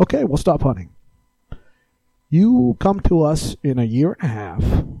 Okay, we'll stop hunting. You come to us in a year and a half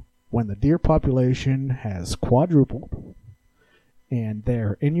when the deer population has quadrupled, and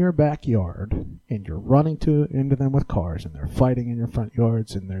they're in your backyard, and you're running into them with cars, and they're fighting in your front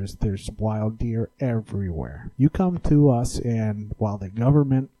yards, and there's wild deer everywhere. You come to us, and while the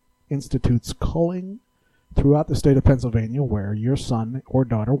government institutes culling throughout the state of Pennsylvania, where your son or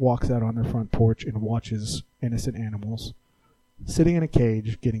daughter walks out on their front porch and watches innocent animals sitting in a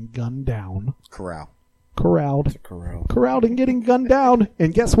cage getting gunned down. Corralled and getting gunned down.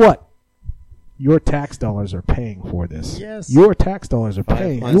 And guess what? Your tax dollars are paying for this. Yes. Your tax dollars are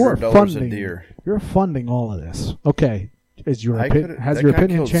paying. You're funding. Deer. You're funding all of this. Okay. Has your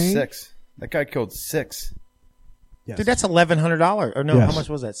opinion changed? 6. That guy killed 6. Yes. Dude, that's $1,100. Or no, yes. How much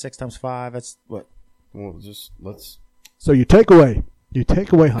was that? 6 times 5. That's what? Well, let's. So you take away You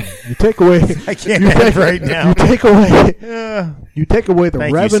take away hunting. You take away. I can't have right now. You take away. You take away the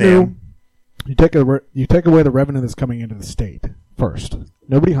revenue. You take away the revenue that's coming into the state first.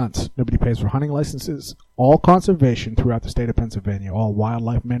 Nobody hunts. Nobody pays for hunting licenses. All conservation throughout the state of Pennsylvania. All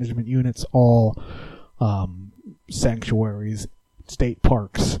wildlife management units. All sanctuaries, state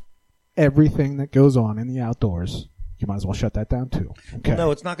parks, everything that goes on in the outdoors. You might as well shut that down too. Okay. Well,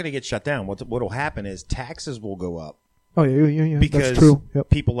 no, it's not going to get shut down. What will happen is taxes will go up. Oh yeah, because that's true. Yep.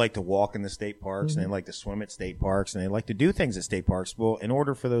 People like to walk in the state parks, and they like to swim at state parks, and they like to do things at state parks. Well, in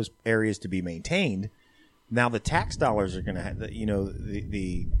order for those areas to be maintained, now the tax dollars are going to have,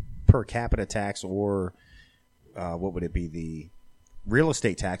 the per capita tax, or what would it be? The real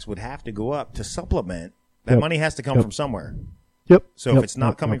estate tax would have to go up to supplement. That money has to come from somewhere. Yep. So if it's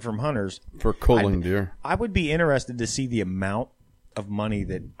not coming from hunters, for culling deer, I would be interested to see the amount of money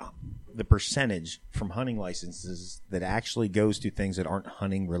that. The percentage from hunting licenses that actually goes to things that aren't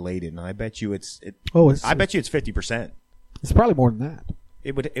hunting related, and I bet you it's 50%. It's probably more than that.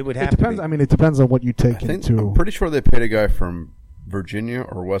 It would have it depends. to be. I mean, it depends on what you take into. I'm pretty sure they paid a guy from Virginia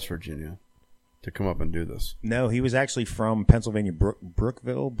or West Virginia to come up and do this. No, he was actually from Pennsylvania, Brook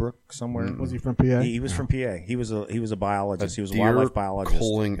somewhere. Was he from PA? He was from PA. He was a biologist. He was a deer wildlife biologist.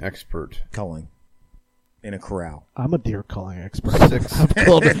 Culling expert. Culling. In a corral. I'm a deer culling expert.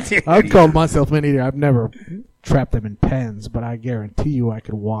 I've called myself many deer. I've never trapped them in pens, but I guarantee you I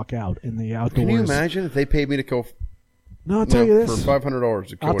could walk out in the outdoors. Can you imagine if they paid me to kill? No, I'll tell you this. For $500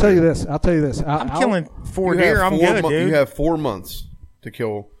 to kill I'll tell you this. I'm killing 4 deer. I'm good, dude. You have 4 months to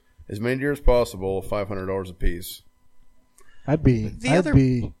kill as many deer as possible, $500 a piece. I'd be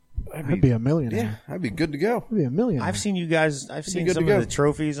a millionaire. Yeah, I'd be good to go. I'd be a millionaire. I've seen you guys. I've seen some of the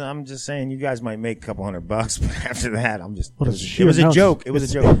trophies. I'm just saying, you guys might make a couple $100, but after that, I'm just. It was a joke. It was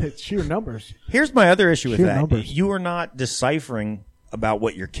a joke. It's sheer numbers. Here's my other issue with Sheer that. Numbers. You are not deciphering about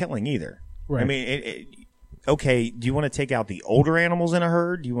what you're killing either. Right. I mean, okay. Do you want to take out the older animals in a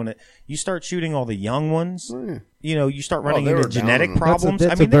herd? Do you want to? You start shooting all the young ones. You start running into genetic problems.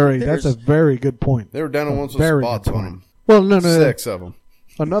 That's a very good point. They were down on ones with spots on them. Well, no. 6 of them.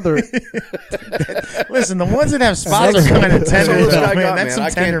 Another. Listen, the ones that have spots are kind of tender. That's some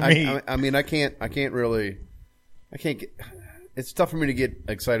tender meat. I can't really. It's tough for me to get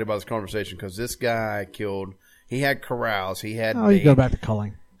excited about this conversation because this guy killed. He had corrals. He had. Oh, you go back to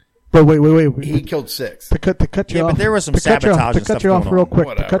culling. But wait. He killed 6. To cut you off. But there was some sabotage and stuff going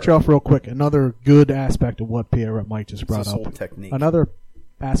on. To cut you off real quick. Another good aspect of what Pierre Mike just brought up. Technique. Another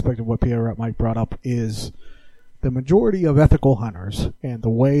aspect of what Pierre Mike brought up is the majority of ethical hunters and the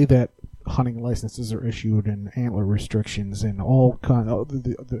way that hunting licenses are issued and antler restrictions and all kind of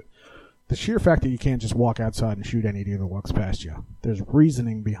the sheer fact that you can't just walk outside and shoot any deer that walks past you. There's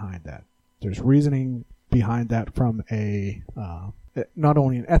reasoning behind that. There's reasoning behind that from a not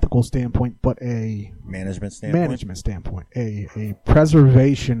only an ethical standpoint but a management standpoint, a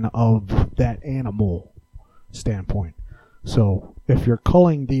preservation of that animal standpoint. So if you're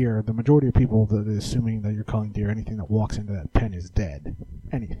culling deer, the majority of people that is assuming that you're culling deer, anything that walks into that pen is dead.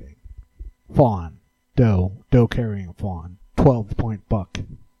 Anything. Fawn, doe carrying fawn, 12-point buck,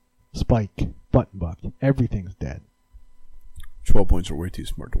 spike, button buck, everything's dead. 12 points are way too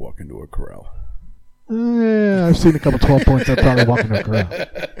smart to walk into a corral. I've seen a couple 12 points that probably walk into a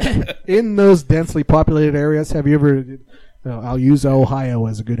corral. In those densely populated areas, have you ever, I'll use Ohio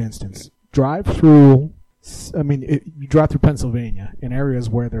as a good instance, drive through... you drive through Pennsylvania in areas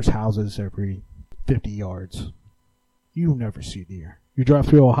where there's houses every 50 yards. You never see deer. You drive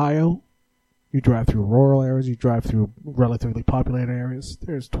through Ohio, you drive through rural areas, you drive through relatively populated areas.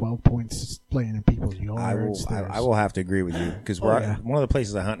 There's 12 points laying in people's yards. I will have to agree with you because one of the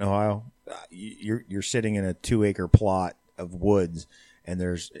places I hunt in Ohio, you're sitting in a 2-acre plot of woods, and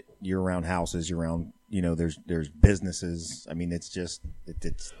there's year-round houses, there's businesses. I mean, it's just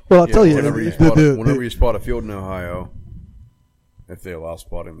it's. Well, I'll tell you, whenever you spot a field in Ohio, if they allow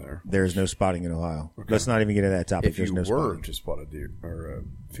spotting there, there's no spotting in Ohio. Okay. Let's not even get into that topic. If you were to spot a deer or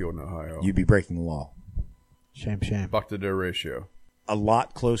a field in Ohio, you'd be breaking the law. Shame. Buck to deer ratio. A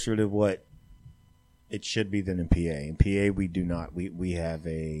lot closer to what it should be than in PA. In PA, we do not. We have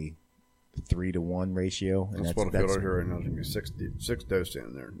a 3-to-1 ratio, and that's what I feel right here right now. There's gonna be 6 doe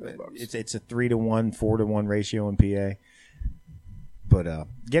standing there. It's a 3-to-1, 4-to-1 ratio in PA. But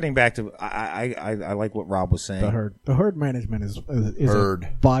getting back to, I like what Rob was saying. The herd management is a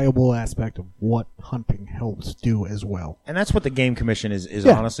viable aspect of what hunting helps do as well. And that's what the Game Commission is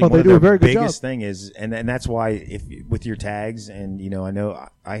honestly one of their biggest thing is, and that's why if with your tags, and I know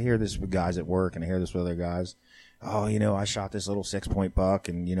I hear this with guys at work, and I hear this with other guys. oh, I shot this little 6-point buck,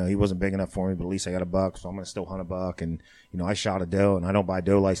 and, he wasn't big enough for me, but at least I got a buck, so I'm going to still hunt a buck. And, I shot a doe, and I don't buy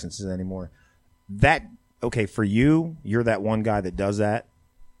doe licenses anymore. Okay, for you, you're that one guy that does that.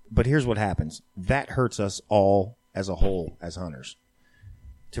 But here's what happens. That hurts us all as a whole as hunters.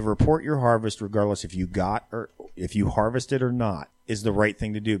 To report your harvest, regardless if you got or if you harvested or not, is the right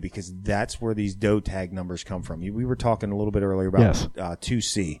thing to do, because that's where these doe tag numbers come from. We were talking a little bit earlier about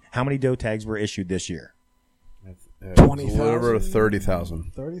 2C. How many doe tags were issued this year? 20,000? Over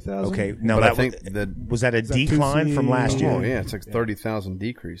 30,000. 30,000? Okay. Now, was that a decline from last year? Oh, yeah. It's like 30,000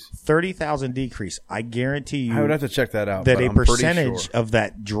 decrease. 30,000 decrease. I guarantee you. I would have to check that out. That but a I'm percentage sure. of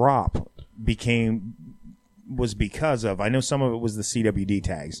that drop was because of, I know some of it was the CWD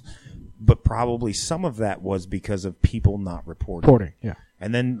tags, but probably some of that was because of people not reporting. Yeah.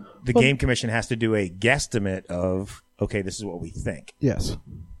 And then the Game Commission has to do a guesstimate of, okay, this is what we think. Yes.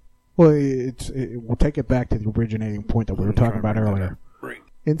 Well, we'll take it back to the originating point that we were talking about earlier. Right.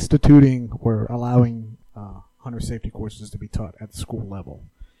 Instituting or allowing hunter safety courses to be taught at the school level.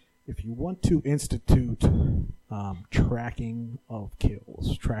 If you want to institute tracking of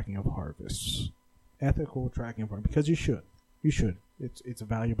kills, tracking of harvests, ethical tracking of harvests, because you should. It's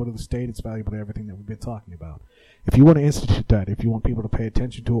valuable to the state. It's valuable to everything that we've been talking about. If you want to institute that, if you want people to pay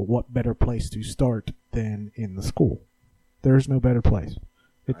attention to it, what better place to start than in the school? There is no better place.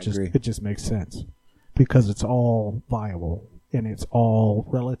 It just makes sense, because it's all viable and it's all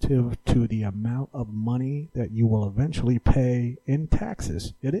relative to the amount of money that you will eventually pay in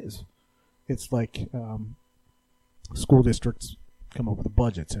taxes. It is. It's like school districts come up with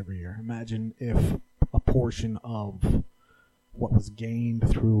budgets every year. Imagine if a portion of what was gained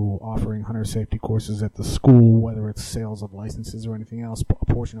through offering hunter safety courses at the school, whether it's sales of licenses or anything else, a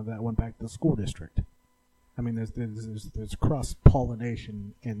portion of that went back to the school district. I mean, there's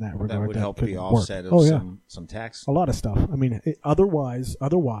cross-pollination in that regard. That would help the work. offset of some tax. A lot of stuff. I mean, otherwise,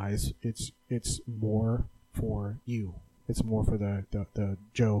 it's more for you. It's more for the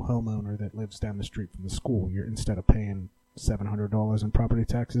Joe homeowner that lives down the street from the school. Instead of paying $700 in property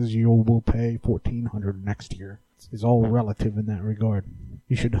taxes, you will pay $1,400 next year. It's all relative in that regard.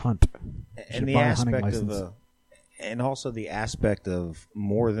 You should hunt. And the aspect of and also the aspect of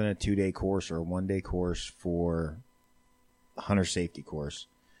more than a 2-day course or a 1-day course for a hunter safety course,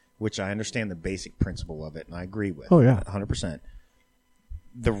 which I understand the basic principle of it, and I agree with. Oh, yeah. 100%.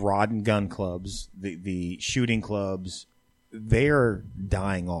 The rod and gun clubs, the shooting clubs, they are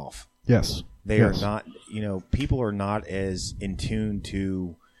dying off. Yes. They are not, people are not as in tune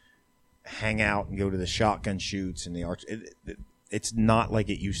to hang out and go to the shotgun shoots and the arch. It's not like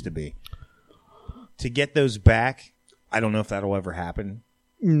it used to be. To get those back, I don't know if that'll ever happen.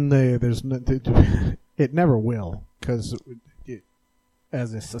 No, it never will, because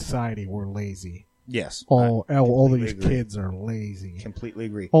as a society, we're lazy. Yes. All these kids are lazy. Completely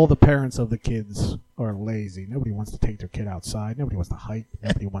agree. All the parents of the kids are lazy. Nobody wants to take their kid outside. Nobody wants to hike.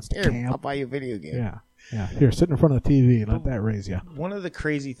 Nobody wants to camp. I'll buy you a video game. Yeah. Here, sit in front of the TV and let that raise you. One of the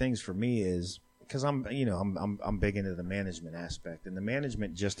crazy things for me is, because I'm big into the management aspect, and the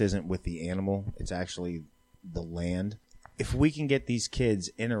management just isn't with the animal; it's actually the land. If we can get these kids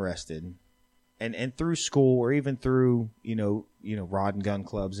interested, and through school or even through rod and gun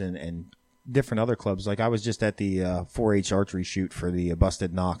clubs and different other clubs, like I was just at the 4-H archery shoot for the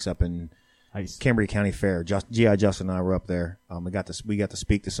Busted Knox up in Cambria County Fair. G.I. Justin and I were up there. We got to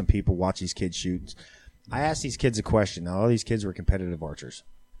speak to some people, watch these kids shoot. I asked these kids a question. Now, all these kids were competitive archers.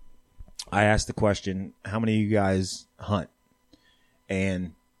 I asked the question, how many of you guys hunt?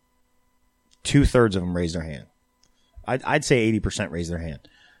 And 2/3 of them raised their hand. I'd say 80% raised their hand.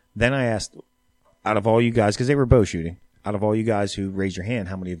 Then I asked, out of all you guys, because they were bow shooting, out of all you guys who raised your hand,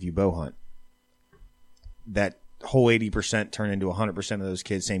 how many of you bow hunt? That whole 80% turned into 100% of those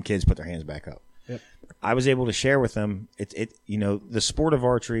kids, same kids, put their hands back up. Yep. I was able to share with them, the sport of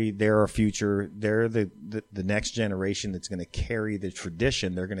archery, they're our future. They're the next generation that's going to carry the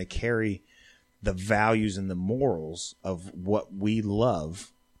tradition. They're going to carry the values and the morals of what we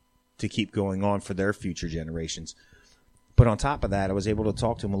love to keep going on for their future generations. But on top of that, I was able to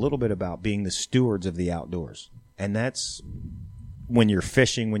talk to them a little bit about being the stewards of the outdoors. And that's when you're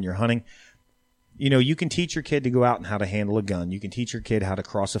fishing, when you're hunting. You can teach your kid to go out and how to handle a gun. You can teach your kid how to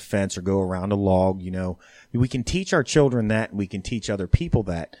cross a fence or go around a log. We can teach our children that, and we can teach other people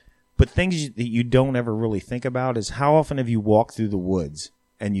that. But things that you don't ever really think about is, how often have you walked through the woods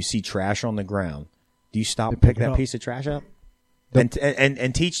and you see trash on the ground? Do you stop and pick that piece of trash up?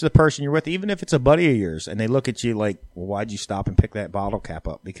 And teach the person you're with, even if it's a buddy of yours, and they look at you like, well, why'd you stop and pick that bottle cap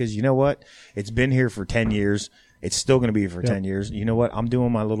up? Because you know what? It's been here for 10 years. It's still going to be here for 10 years. You know what? I'm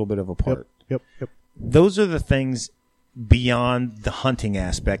doing my little bit of a part. Yep. those are the things beyond the hunting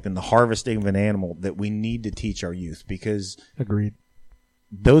aspect and the harvesting of an animal that we need to teach our youth, because agreed,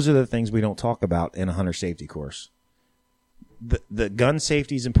 those are the things we don't talk about in a hunter safety course. The gun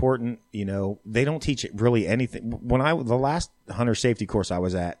safety is important. They don't teach it really anything. The last hunter safety course I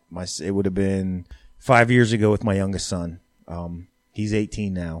was at, it would have been 5 years ago with my youngest son. He's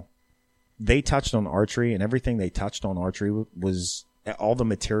 18 now. They touched on archery, and everything they touched on archery was all the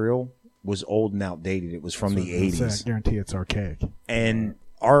material was old and outdated. It was from the 80s. I guarantee it's archaic. And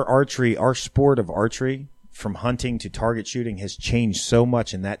our sport of archery, from hunting to target shooting, has changed so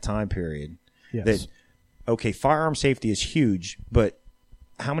much in that time period. Yes. That, okay, firearm safety is huge, but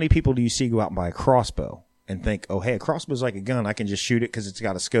how many people do you see go out and buy a crossbow and think, oh, hey, a crossbow's like a gun. I can just shoot it because it's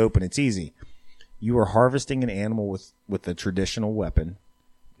got a scope and it's easy. You are harvesting an animal with a traditional weapon,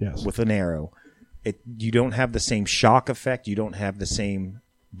 yes, with an arrow. You don't have the same shock effect. You don't have the same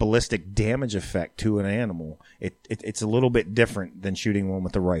ballistic damage effect to an animal. It's a little bit different than shooting one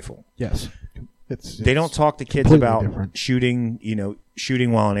with a rifle. Yes. They don't talk to kids about different. shooting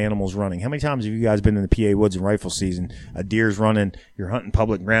while an animal's running. How many times have you guys been in the PA woods and rifle season? A deer's running, you're hunting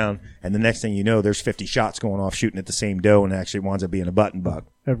public ground, and the next thing you know, there's 50 shots going off shooting at the same doe, and it actually winds up being a button buck.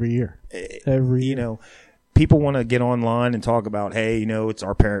 Every year. People want to get online and talk about, hey, it's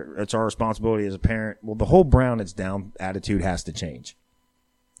our responsibility as a parent. Well, the whole brown it's down attitude has to change.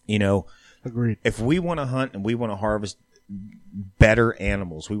 Agreed. If we want to hunt and we want to harvest better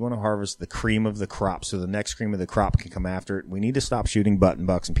animals, we want to harvest the cream of the crop so the next cream of the crop can come after it, we need to stop shooting button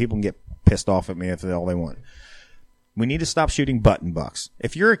bucks, and people can get pissed off at me if that's all they want. We need to stop shooting button bucks.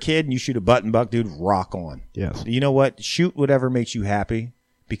 If you're a kid and you shoot a button buck, dude, rock on. Yes. You know what? Shoot whatever makes you happy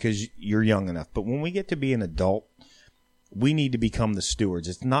because you're young enough. But when we get to be an adult, we need to become the stewards.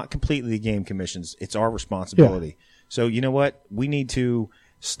 It's not completely the game commission's. It's our responsibility. Yeah. So you know what? We need to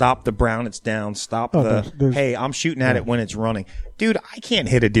stop the brown it's down. Stop hey, I'm shooting at it when it's running. Dude, I can't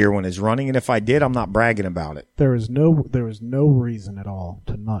hit a deer when it's running, and if I did, I'm not bragging about it. There is no reason at all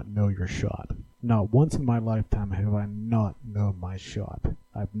to not know your shot. Not once in my lifetime have I not known my shot.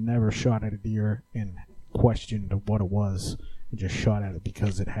 I've never shot at a deer and questioned what it was and just shot at it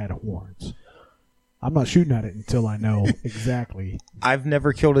because it had horns. I'm not shooting at it until I know exactly. I've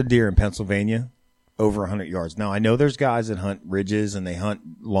never killed a deer in Pennsylvania over 100 yards. Now, I know there's guys that hunt ridges and they hunt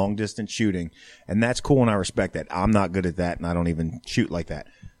long-distance shooting, and that's cool, and I respect that. I'm not good at that, and I don't even shoot like that.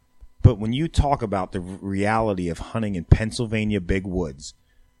 But when you talk about the reality of hunting in Pennsylvania big woods,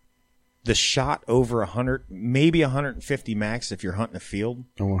 the shot over 100, maybe 150 max if you're hunting a field.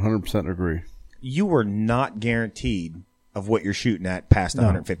 I 100% agree. You are not guaranteed of what you're shooting at past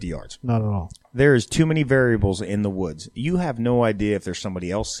 150 yards. Not at all. There is too many variables in the woods. You have no idea if there's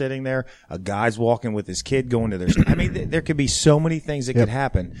somebody else sitting there, a guy's walking with his kid going to their... I mean, there could be so many things that could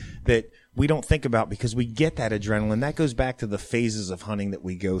happen that we don't think about because we get that adrenaline. That goes back to the phases of hunting that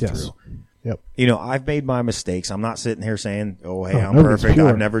we go through. Yep. I've made my mistakes. I'm not sitting here saying, oh, hey, I'm perfect. Pure.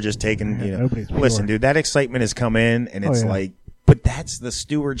 I've never just taken, listen, dude, that excitement has come in and it's like, but that's the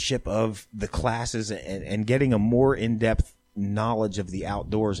stewardship of the classes and getting a more in-depth knowledge of the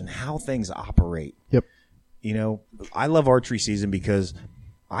outdoors and how things operate. Yep. I love archery season because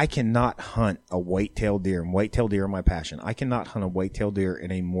I cannot hunt a white-tailed deer, and white-tailed deer are my passion. I cannot hunt a white-tailed deer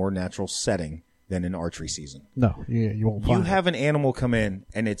in a more natural setting than in archery season. No, you won't find You have an animal come in,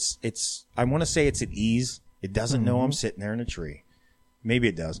 and it's I want to say it's at ease. It doesn't know I'm sitting there in a tree. Maybe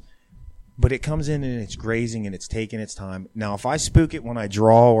it does. But it comes in and it's grazing and it's taking its time. Now, if I spook it when I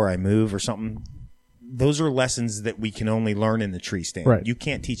draw or I move or something, those are lessons that we can only learn in the tree stand. Right. You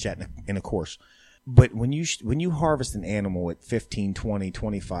can't teach that in a course. But when you harvest an animal at 15, 20,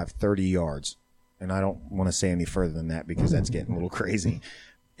 25, 30 yards, and I don't want to say any further than that because that's getting a little crazy,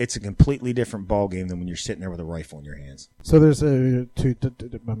 it's a completely different ball game than when you're sitting there with a rifle in your hands. So there's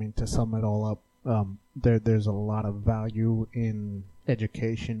to sum it all up, there's a lot of value in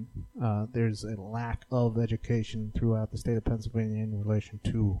education. There's a lack of education throughout the state of Pennsylvania in relation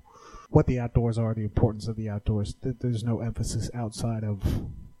to what the outdoors are, the importance of the outdoors. There's no emphasis outside of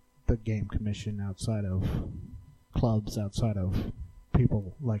the Game Commission, outside of clubs, outside of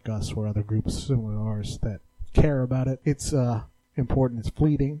people like us or other groups similar to ours that care about it. It's important. It's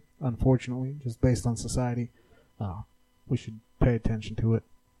fleeting, unfortunately, just based on society. We should pay attention to it.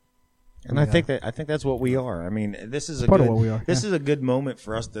 And I think that's what we are. I mean, this is part of what we are. This is a good moment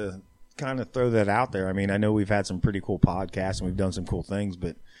for us to kind of throw that out there. I mean, I know we've had some pretty cool podcasts and we've done some cool things,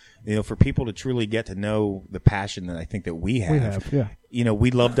 but for people to truly get to know the passion that I think that we have.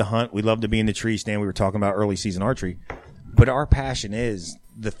 We love to hunt. We love to be in the tree stand. We were talking about early season archery, but our passion is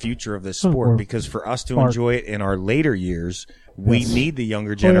the future of this sport, because for us to enjoy it in our later years, we need the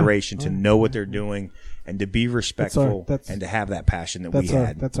younger generation to know what they're doing and to be respectful and to have that passion that we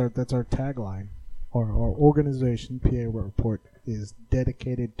had. That's our tagline. Our organization, PA Rut Report, is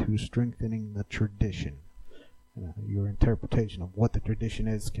dedicated to strengthening the tradition. Your interpretation of what the tradition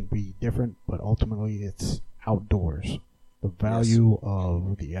is can be different, but ultimately it's outdoors. The value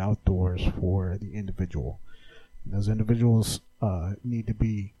of the outdoors for the individual. And those individuals need to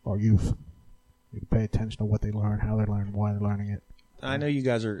be our youth. You pay attention to what they learn, how they learn, why they're learning it. I know you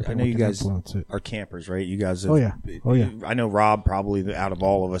guys are. I know you guys are campers, right? You guys. Have, Oh yeah. I know Rob probably out of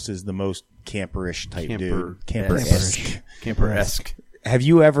all of us is the most camperish type dude. Camper-esque. Have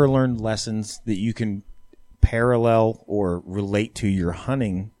you ever learned lessons that you can parallel or relate to your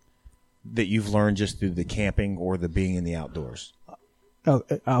hunting that you've learned just through the camping or the being in the outdoors?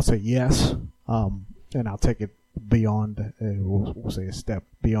 I'll say yes, and I'll take it beyond. We'll say a step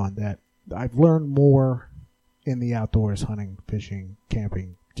beyond that. I've learned more in the outdoors, hunting, fishing,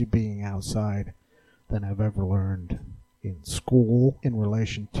 camping, being outside, than I've ever learned in school in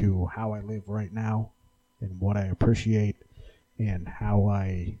relation to how I live right now and what I appreciate and how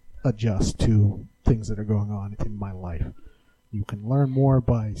I adjust to things that are going on in my life. You can learn more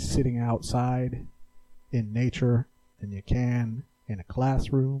by sitting outside in nature than you can in a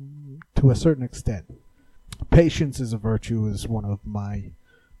classroom to a certain extent. Patience is a virtue is one of my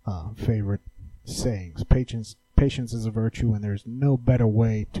favorite sayings. Patience is a virtue, and there's no better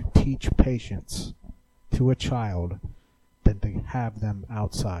way to teach patience to a child than to have them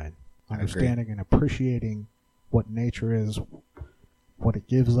outside, understanding and appreciating what nature is, what it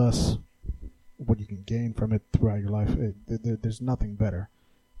gives us, what you can gain from it throughout your life. There's nothing better.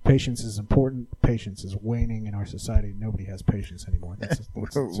 Patience is important. Patience is waning in our society. Nobody has patience anymore.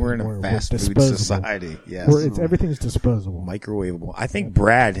 We're in a fast food society. Yes, everything's disposable, microwavable. I think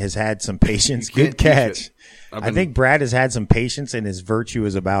Brad has had some patience. Good catch. I think Brad has had some patience, and his virtue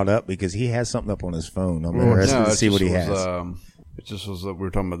is about up because he has something up on his phone. I'm interested to see what he has. It just was we were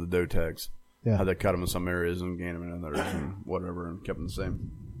talking about the doe tags. Yeah, how they cut them in some areas and gained them in others, and whatever, and kept them the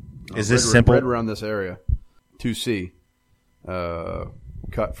same. Is this simple? Right around this area, 2C.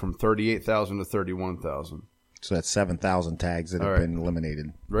 Cut from 38,000 to 31,000. So that's 7,000 tags that have been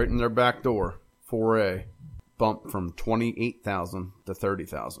eliminated. Right in their back door, 4A, bumped from 28,000 to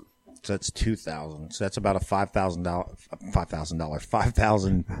 30,000. So that's 2,000. So that's about a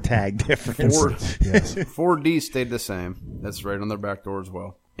 $5,000 tag difference. 4D stayed the same. That's right on their back door as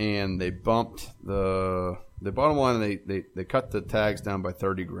well. And they bumped the bottom line. They cut the tags down by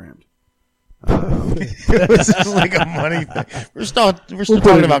 30 grand. This is like a money thing. We're still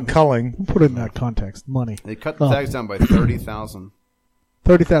talking about culling. We'll put it in that context. Money. They cut the tags down by 30,000.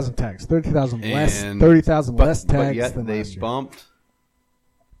 30,000 tags. 30,000 less. 30,000 less tags. But yet than they last year. bumped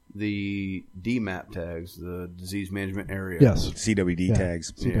the DMAP tags, the disease management area. Yes. CWD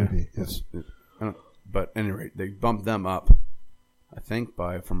tags. CWD. Yes. But at any rate, they bumped them up. I think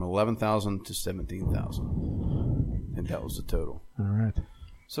from 11,000 to 17,000. And that was the total. All right.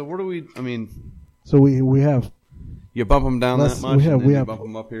 So what do we? I mean, so we have. You bump them down that much. We have bump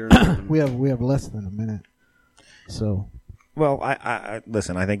them up here. we have less than a minute. So. Well, I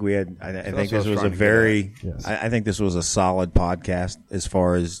listen. I think we had. I think this was a very. Yes. I think this was a solid podcast as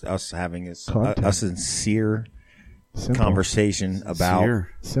far as us having a sincere conversation about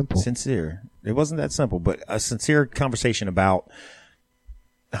sincere. It wasn't that simple, but a sincere conversation about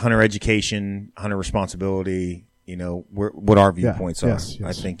hunter education, hunter responsibility. You know, what our viewpoints are. Yes.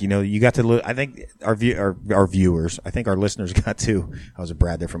 I think, you got to look. I think our viewers, I think our listeners got to. I was a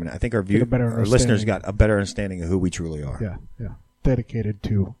Brad there for a minute. I think our listeners got a better understanding of who we truly are. Yeah. Dedicated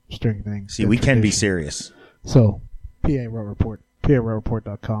to strengthening. See, we can be serious. So, PA Rut Report,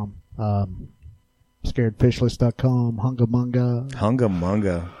 PARutReport.com, ScaredFishless.com,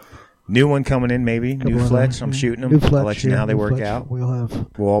 Hungamunga. New one coming in, maybe. New Fletch. I'm shooting them. I'll let you know how they work out.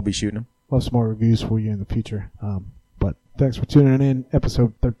 We'll all be shooting them. We'll have some more reviews for you in the future. But thanks for tuning in.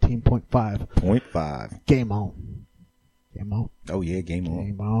 Episode 13.5. 0.5. Game on. Game on. Oh, yeah, game on.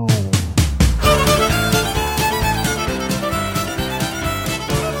 Game on.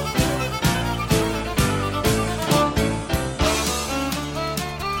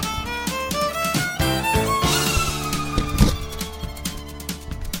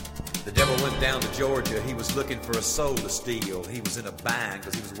 Down to Georgia, he was looking for a soul to steal. He was in a bind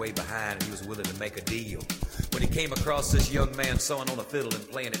because he was way behind and he was willing to make a deal. When he came across this young man sewing on a fiddle and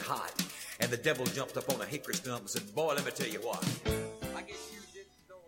playing it hot, and the devil jumped up on a hickory stump and said, "Boy, let me tell you what.